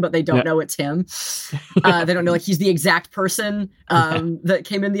profession, but they don't know it's him. They don't know like he's the exact person that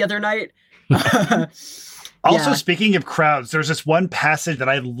came in the other night. Also, speaking of crowds, there's this one passage that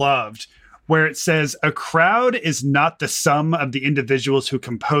I loved where it says, a crowd is not the sum of the individuals who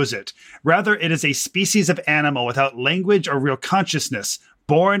compose it. Rather, it is a species of animal without language or real consciousness,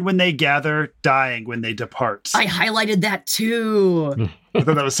 born when they gather, dying when they depart. I highlighted that too. I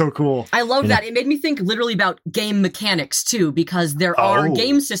thought that was so cool. I love that. It made me think literally about game mechanics too, because there are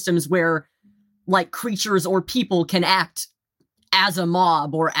game systems where like creatures or people can act as a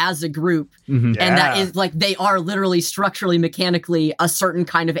mob or as a group. And that is like, they are literally structurally, mechanically a certain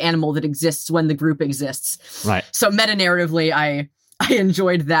kind of animal that exists when the group exists. Right. So meta-narratively, I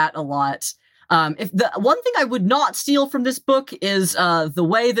enjoyed that a lot. If the one thing I would not steal from this book is the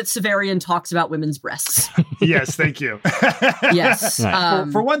way that Severian talks about women's breasts. Yes, thank you. Yes. Right.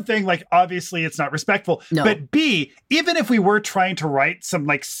 For one thing, like, obviously it's not respectful. No. But B, even if we were trying to write some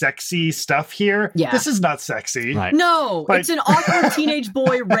like sexy stuff here, this is not sexy. Right. No, But- it's an awkward teenage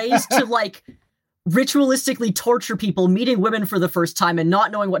boy raised to like ritualistically torture people, meeting women for the first time and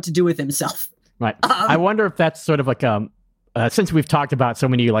not knowing what to do with himself. Right. I wonder if that's sort of like since we've talked about so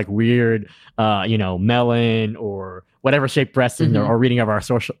many like weird, melon or whatever shaped breasts in our reading of our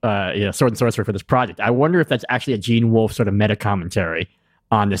social, Sword and Sorcery for this project, I wonder if that's actually a Gene Wolfe sort of meta commentary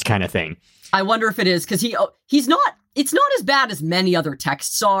on this kind of thing. I wonder if it is, because he's not. It's not as bad as many other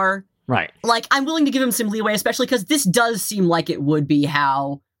texts are. Right. Like, I'm willing to give him some leeway, especially because this does seem like it would be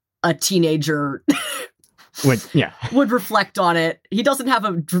how a teenager would reflect on it. He doesn't have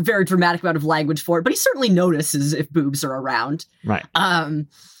a very dramatic amount of language for it, but he certainly notices if boobs are around. Right.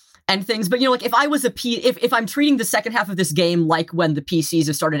 And things. But, like, if I was if I'm treating the second half of this game like when the PCs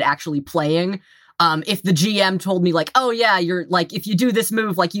have started actually playing, if the GM told me, like, oh, yeah, you're, like, if you do this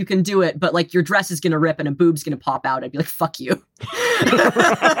move, like, you can do it, but, like, your dress is gonna rip and a boob's gonna pop out, I'd be like, fuck you.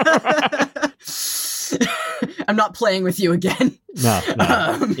 I'm not playing with you again. No.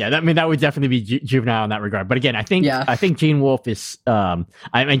 That would definitely be juvenile in that regard. But again, I think Gene Wolfe is.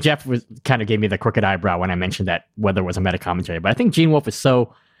 Jeff kind of gave me the crooked eyebrow when I mentioned that whether it was a meta commentary. But I think Gene Wolfe is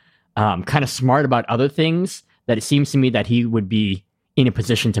so kind of smart about other things that it seems to me that he would be in a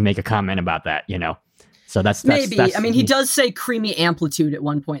position to make a comment about that. So that's maybe. I mean, he does say creamy amplitude at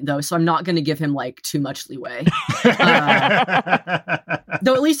one point, though, so I'm not going to give him like too much leeway.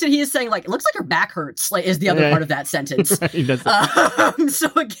 Though at least he is saying like, it looks like her back hurts. Like, is the other part of that sentence. He does so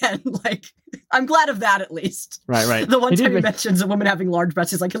again, like, I'm glad of that at least. Right. The one time he mentions a woman having large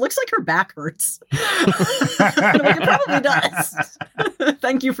breasts, he's like, it looks like her back hurts. I'm like, it probably does.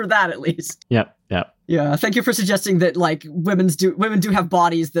 Thank you for that, at least. Yep. Yeah. Thank you for suggesting that like women do have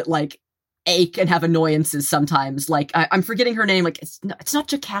bodies that like ache and have annoyances sometimes. Like I'm forgetting her name. Like it's not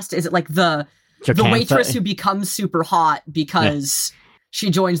Jocasta. Is it like the waitress who becomes super hot because she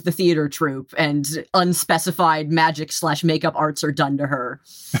joins the theater troupe and unspecified magic/makeup arts are done to her?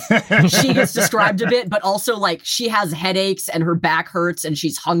 She gets described a bit, but also like she has headaches and her back hurts and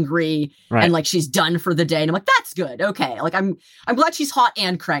she's hungry and like she's done for the day. And I'm like, that's good. Okay. Like I'm glad she's hot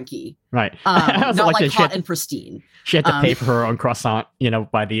and cranky. Right. Not like hot and pristine. She had to pay for her own croissant,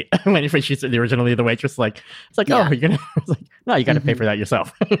 by the when she's originally the waitress. Like it's like, oh, you're gonna. It's like, no, you got to pay for that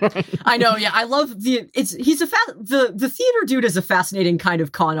yourself. I know. Yeah, I love the theater dude is a fascinating kind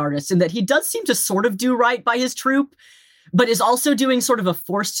of con artist in that he does seem to sort of do right by his troupe, but is also doing sort of a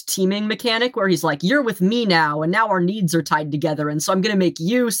forced teaming mechanic where he's like, you're with me now, and now our needs are tied together, and so I'm going to make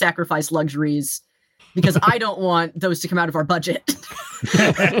you sacrifice luxuries because I don't want those to come out of our budget.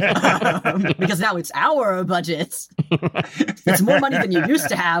 Because now it's our budget. It's more money than you used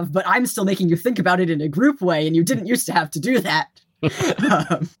to have, but I'm still making you think about it in a group way, and you didn't used to have to do that.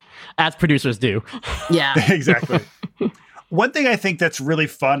 As producers do. Yeah. Exactly. One thing I think that's really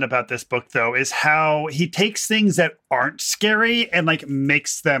fun about this book, though, is how he takes things that aren't scary and like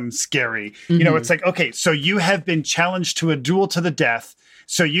makes them scary. You know, it's like, okay, so you have been challenged to a duel to the death.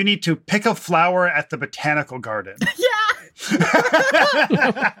 So you need to pick a flower at the botanical garden. Yeah.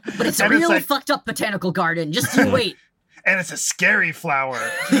 But it's a really fucked up botanical garden. Just you wait. And it's a scary flower.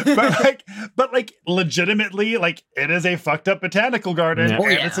 but legitimately, like, it is a fucked up botanical garden, and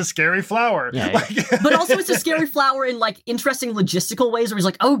it's a scary flower. Yeah. But also it's a scary flower in like interesting logistical ways where he's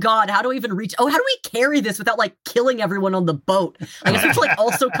like, oh God, how do we even reach? Oh, how do we carry this without like killing everyone on the boat? Like, I have to like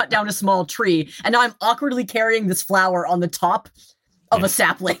also cut down a small tree, and now I'm awkwardly carrying this flower on the top of a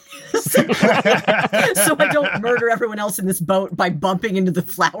sapling. So I don't murder everyone else in this boat by bumping into the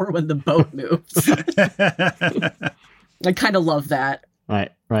flower when the boat moves. I kind of love that.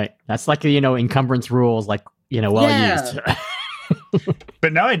 Right. That's like, encumbrance rules, like, well used.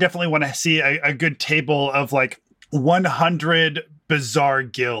 But now I definitely want to see a good table of like 100 bizarre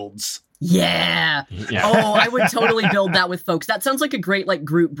guilds. Yeah. Oh, I would totally build that with folks. That sounds like a great like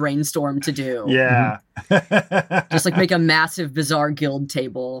group brainstorm to do. Yeah. Just like make a massive bizarre guild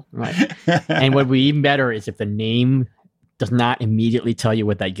table. Right. And what would be even better is if the name does not immediately tell you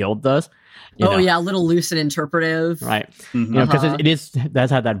what that guild does. Yeah, a little loose and interpretive. Right. Because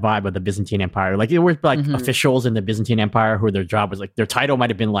that's had that vibe of the Byzantine Empire. Like, there were like officials in the Byzantine Empire who their job was like, their title might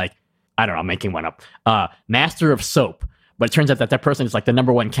have been like, I don't know, I'm making one up, Master of Soap. But it turns out that person is like the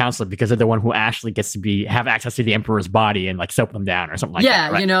number one counselor because they're the one who actually gets to have access to the emperor's body and like soap them down or something like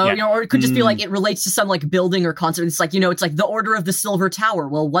that. Right? Or it could just be like it relates to some like building or concept. It's like, it's like the Order of the Silver Tower.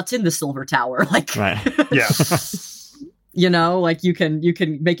 Well, what's in the Silver Tower? Like, yeah. Like you can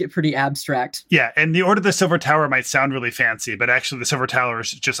make it pretty abstract. Yeah, and the Order of the Silver Tower might sound really fancy, but actually the Silver Tower is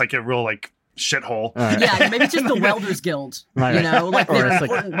just like a real like shithole. Right. Yeah, maybe it's just the Welders Guild. Right. Like they're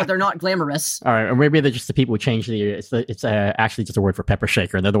important, but they're not glamorous. All right, or maybe they're just the people who change it's actually just a word for pepper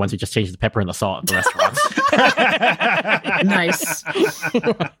shaker, and they're the ones who just change the pepper and the salt at the restaurants. Nice.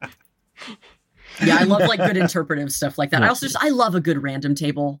 Yeah, I love like good interpretive stuff like that. Yeah. I love a good random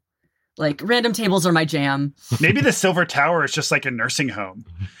table. Like, random tables are my jam. Maybe the Silver Tower is just like a nursing home.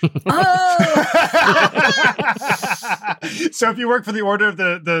 Oh! So if you work for the Order of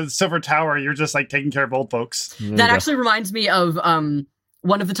the Silver Tower, you're just like taking care of old folks. That actually reminds me of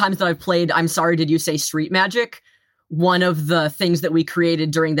one of the times that I've played I'm Sorry, Did You Say Street Magic? One of the things that we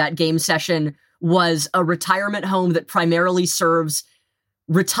created during that game session was a retirement home that primarily serves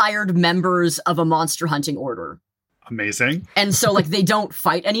retired members of a monster hunting order. Amazing. And so like they don't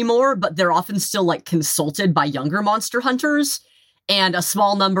fight anymore, but they're often still like consulted by younger monster hunters. And a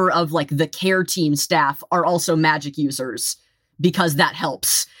small number of like the care team staff are also magic users because that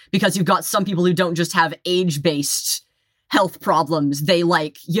helps. Because you've got some people who don't just have age-based health problems. They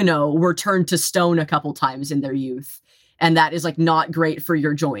were turned to stone a couple times in their youth. And that is like not great for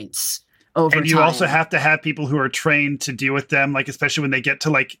your joints over time. And you also have to have people who are trained to deal with them, like especially when they get to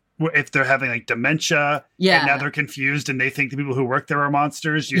like if they're having like dementia, and now they're confused and they think the people who work there are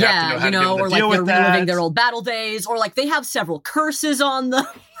monsters. You have to know how to be able to deal with that. They're reliving their old battle days, or like they have several curses on them.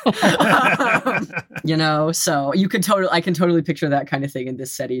 So I can totally picture that kind of thing in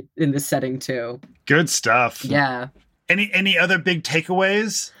this setting too. Good stuff. Yeah. Any other big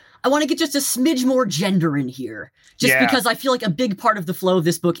takeaways? I want to get just a smidge more gender in here. Because I feel like a big part of the flow of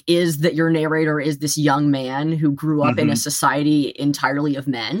this book is that your narrator is this young man who grew up in a society entirely of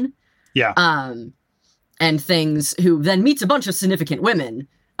men. Yeah. And things who then meets a bunch of significant women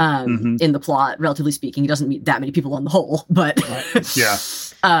in the plot, relatively speaking. He doesn't meet that many people on the whole, but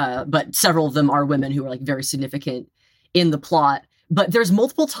but several of them are women who are like very significant in the plot. But there's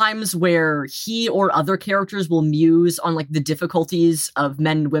multiple times where he or other characters will muse on like the difficulties of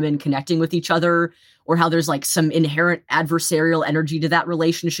men and women connecting with each other, or how there's like some inherent adversarial energy to that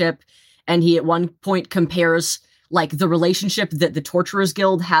relationship. And he at one point compares like the relationship that the Torturers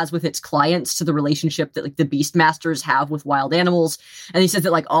Guild has with its clients to the relationship that like the Beastmasters have with wild animals. And he says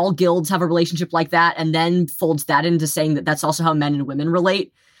that like all guilds have a relationship like that, and then folds that into saying that that's also how men and women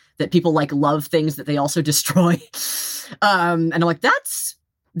relate, that people like love things that they also destroy. And I'm like, that's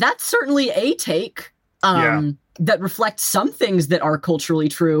certainly a take that reflects some things that are culturally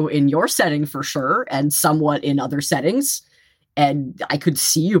true in your setting for sure, and somewhat in other settings. And I could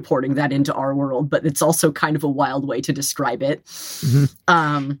see you porting that into our world, but it's also kind of a wild way to describe it.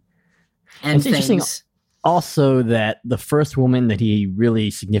 And it's interesting also that the first woman that he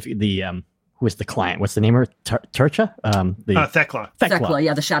really significantly, who is the client? What's the name of her? Tercha? Thekla. Thekla,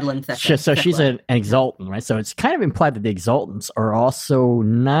 yeah, the Shadowland Thekla. So she's an exaltant, right? So it's kind of implied that the exaltants are also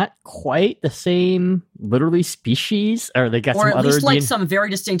not quite the same, literally, species, or they got or some at least other some very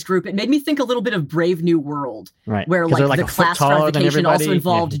distinct group. It made me think a little bit of Brave New World, right? Where like the class stratification also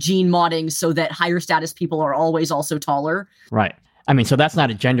involved gene modding so that higher status people are always also taller. Right. I mean, so that's not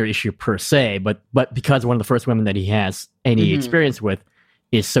a gender issue per se, but because one of the first women that he has any experience with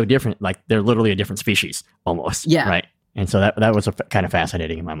is so different, like they're literally a different species almost. Yeah. Right. And so that was kind of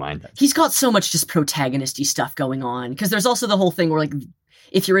fascinating in my mind. He's got so much just protagonisty stuff going on, because there's also the whole thing where, like,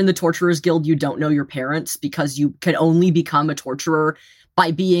 if you're in the Torturers Guild, you don't know your parents because you can only become a torturer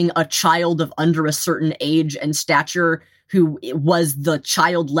by being a child of under a certain age and stature who was the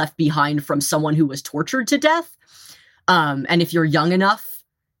child left behind from someone who was tortured to death. And if you're young enough,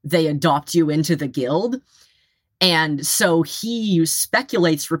 they adopt you into the guild. And so he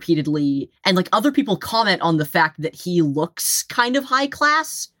speculates repeatedly, and like other people comment on the fact that he looks kind of high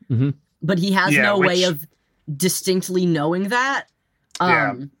class, but he has no way of distinctly knowing that.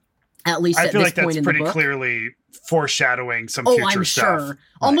 At least I at feel this like that's point in the pretty book. Clearly foreshadowing some future I'm stuff. sure.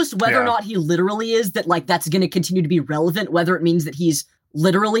 Almost whether or not he literally is, that like that's going to continue to be relevant, whether it means that he's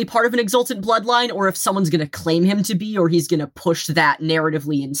literally part of an exaltant bloodline, or if someone's going to claim him to be, or he's going to push that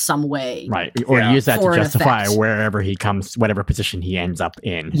narratively in some way. Right. Or use that to justify effect. Wherever he comes, whatever position he ends up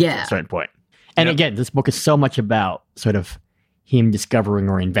in at a certain point. And again, this book is so much about sort of him discovering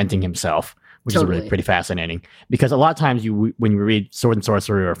or inventing himself, which is really pretty fascinating. Because a lot of times when you read sword and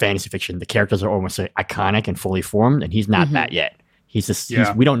sorcery or fantasy fiction, the characters are almost iconic and fully formed, and he's not that yet. He's just,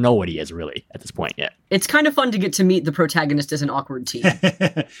 we don't know what he is really at this point yet. It's kind of fun to get to meet the protagonist as an awkward teen.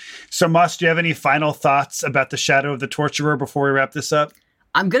 So, Moss, do you have any final thoughts about The Shadow of the Torturer before we wrap this up?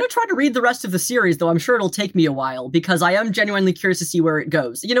 I'm going to try to read the rest of the series, though I'm sure it'll take me a while, because I am genuinely curious to see where it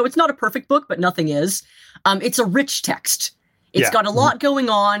goes. You know, it's not a perfect book, but nothing is. It's a rich text. It's got a lot going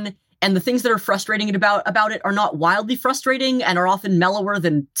on, and the things that are frustrating about it are not wildly frustrating and are often mellower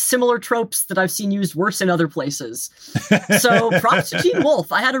than similar tropes that I've seen used worse in other places. So props to Gene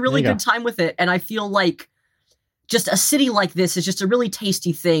Wolfe. I had a really good time with it, and I feel like just a city like this is just a really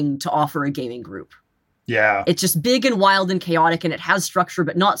tasty thing to offer a gaming group. Yeah. It's just big and wild and chaotic, and it has structure,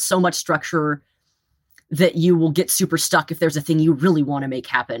 but not so much structure that you will get super stuck if there's a thing you really want to make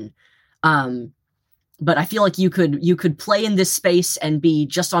happen. But I feel like you could play in this space and be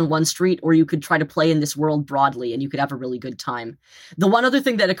just on one street, or you could try to play in this world broadly, and you could have a really good time. The one other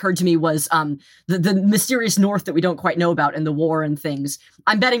thing that occurred to me was the mysterious North that we don't quite know about, and the war and things.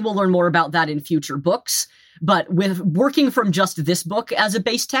 I'm betting we'll learn more about that in future books. But with working from just this book as a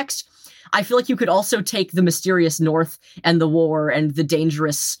base text, I feel like you could also take the mysterious North and the war and the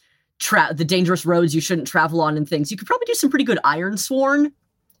dangerous roads you shouldn't travel on and things. You could probably do some pretty good Ironsworn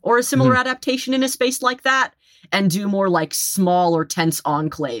or a similar adaptation in a space like that, and do more like small or tense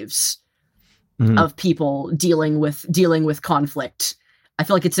enclaves of people dealing with conflict. I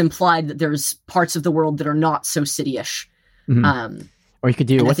feel like it's implied that there's parts of the world that are not so city-ish. Or you could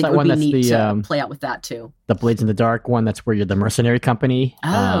do, what's that one that's the... play out with that too. The Blades in the Dark one, that's where you're the mercenary company.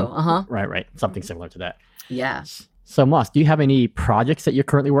 Oh, Right. Something similar to that. Yeah. So, Moss, do you have any projects that you're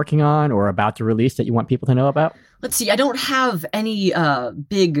currently working on or about to release that you want people to know about? Let's see. I don't have any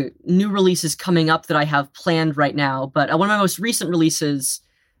big new releases coming up that I have planned right now, but one of my most recent releases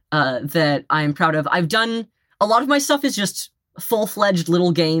that I'm proud of, I've done, a lot of my stuff is just full-fledged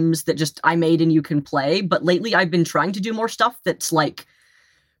little games that just I made and you can play, but lately I've been trying to do more stuff that's like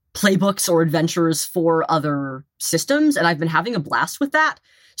playbooks or adventures for other systems, and I've been having a blast with that.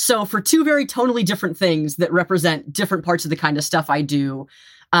 So for two very tonally different things that represent different parts of the kind of stuff I do,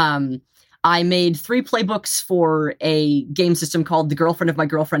 I made 3 playbooks for a game system called The Girlfriend of My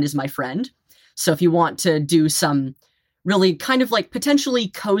Girlfriend is My Friend. So if you want to do some really kind of like potentially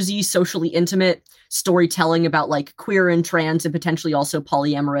cozy, socially intimate storytelling about like queer and trans and potentially also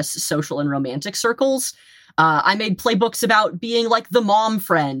polyamorous social and romantic circles, I made playbooks about being like the mom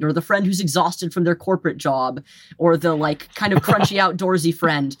friend, or the friend who's exhausted from their corporate job, or the like kind of crunchy outdoorsy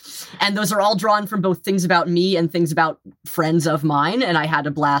friend. And those are all drawn from both things about me and things about friends of mine. And I had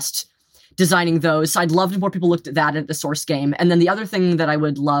a blast designing those. So I'd love if more people looked at that at the source game. And then the other thing that I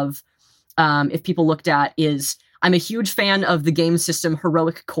would love if people looked at is I'm a huge fan of the game system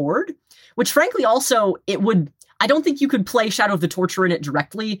Heroic Chord, which frankly also I don't think you could play Shadow of the Torturer in it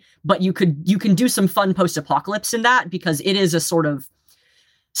directly, but you can do some fun post-apocalypse in that, because it is a sort of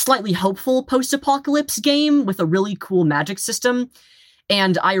slightly hopeful post-apocalypse game with a really cool magic system.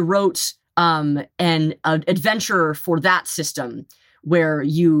 And I wrote an adventure for that system where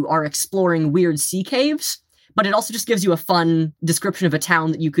you are exploring weird sea caves, but it also just gives you a fun description of a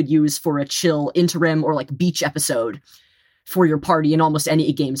town that you could use for a chill interim or like beach episode for your party in almost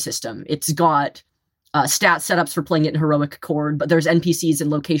any game system. It's got stat setups for playing it in heroic chord, but there's NPCs and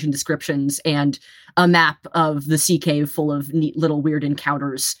location descriptions and a map of the sea cave full of neat little weird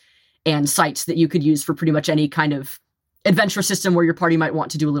encounters and sites that you could use for pretty much any kind of adventure system where your party might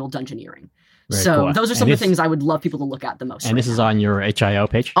want to do a little dungeoneering. Very So cool. those are some of the things I would love people to look at the most. And this is on your HIO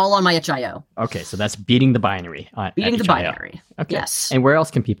page? all on my HIO. Okay, so that's Beating the Binary. Beating the HIO. Binary. Okay. Yes. And where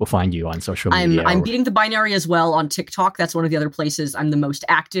else can people find you on social media? I'm Beating the Binary as well on TikTok. That's one of the other places I'm the most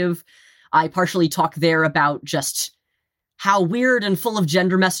active. I partially talk there about just how weird and full of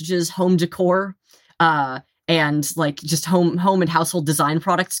gender messages home decor and like just home and household design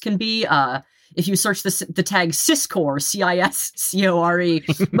products can be. If you search the tag Ciscore,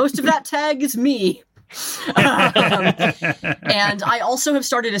 CISCORE, most of that tag is me. And I also have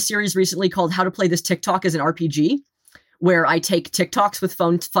started a series recently called How to Play This TikTok as an RPG, where I take TikToks with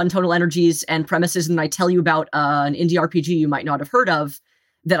fun tonal energies and premises, and I tell you about an indie RPG you might not have heard of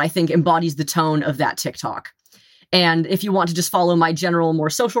that I think embodies the tone of that TikTok. And if you want to just follow my general, more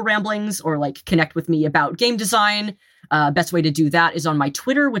social ramblings or like connect with me about game design, best way to do that is on my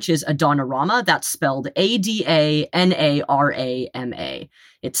Twitter, which is Adonarama. That's spelled ADANARAMA.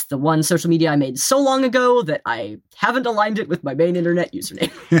 It's the one social media I made so long ago that I haven't aligned it with my main internet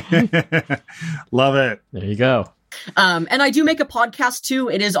username. Love it. There you go. And I do make a podcast too.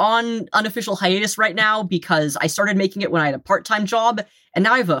 It is on unofficial hiatus right now because I started making it when I had a part-time job, and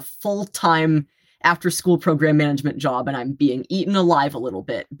now I have a full-time after-school program management job, and I'm being eaten alive a little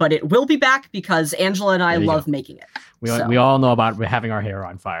bit. But it will be back because Angela and I love making it. We all know about having our hair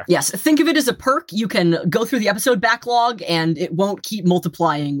on fire. Yes, think of it as a perk. You can go through the episode backlog, and it won't keep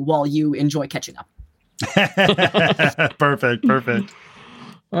multiplying while you enjoy catching up. Perfect.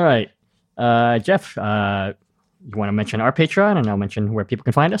 All right. Jeff, you want to mention our Patreon, and I'll mention where people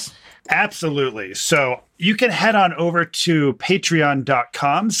can find us? Absolutely. So you can head on over to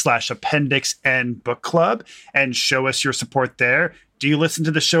patreon.com/Appendix N Book Club and show us your support there. Do you listen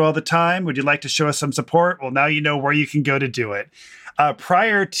to the show all the time? Would you like to show us some support? Well, now you know where you can go to do it.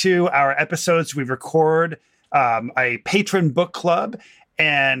 Prior to our episodes, we record a patron book club.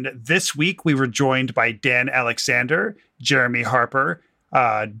 And this week we were joined by Dan Alexander, Jeremy Harper,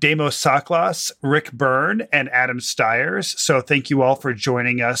 Damos Saklas, Rick Byrne, and Adam Stiers. So thank you all for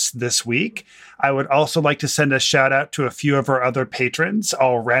joining us this week. I would also like to send a shout out to a few of our other patrons,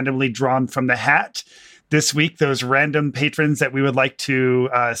 all randomly drawn from the hat. This week, those random patrons that we would like to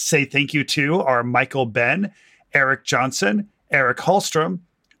say thank you to are Michael Ben, Eric Johnson, Eric Hallstrom,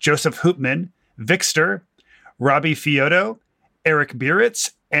 Joseph Hoopman, Vixter, Robbie Fioto, Eric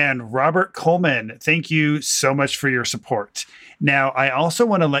Bieritz, and Robert Coleman. Thank you so much for your support. Now, I also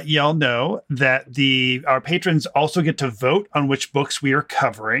want to let y'all know that our patrons also get to vote on which books we are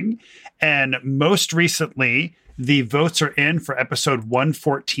covering. And most recently, the votes are in for episode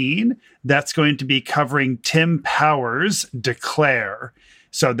 114. That's going to be covering Tim Powers' Declare.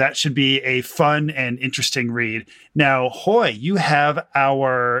 So that should be a fun and interesting read. Now, Hoy, you have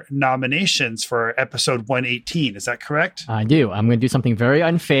our nominations for episode 118. Is that correct? I do. I'm going to do something very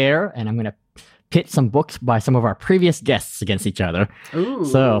unfair, and I'm going to pit some books by some of our previous guests against each other. Ooh.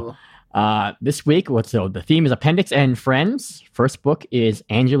 So this week, the theme is Appendix N Friends. First book is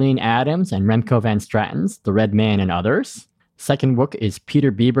Angeline Adams and Remco van Stratten's The Red Man and Others. Second book is Peter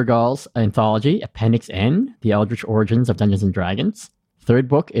Biebergall's anthology, Appendix N, The Eldritch Origins of Dungeons & Dragons. Third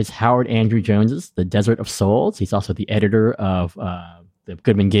book is Howard Andrew Jones's The Desert of Souls. He's also the editor of the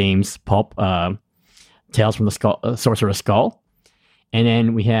Goodman Games pulp, Tales from the Sorcerer's Skull. And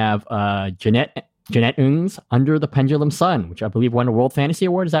then we have Jeanette Ng's Under the Pendulum Sun, which I believe won a World Fantasy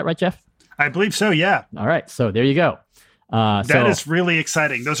Award. Is that right, Jeff? I believe so, yeah. All right, so there you go. That is really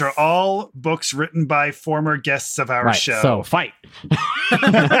exciting. Those are all books written by former guests of our show. So fight.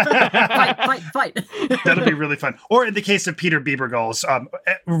 Fight. That'll be really fun. Or in the case of Peter Biebergall's,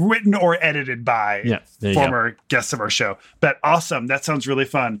 written or edited by former guests of our show. But awesome. That sounds really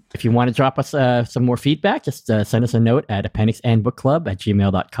fun. If you want to drop us some more feedback, just send us a note at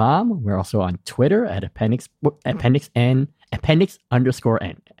appendixnbookclub@gmail.com. We're also on Twitter at appendix_N.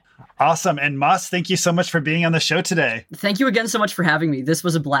 Awesome. And Moss, thank you so much for being on the show today. Thank you again so much for having me. This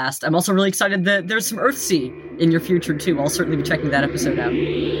was a blast. I'm also really excited that there's some Earthsea in your future, too. I'll certainly be checking that episode out.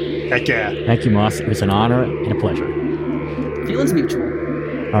 Heck yeah. Thank you, Moss. It was an honor and a pleasure. Feelings mutual.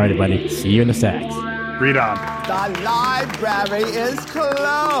 All right, everybody. See you in the stacks. Read on. The library is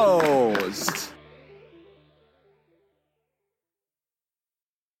closed.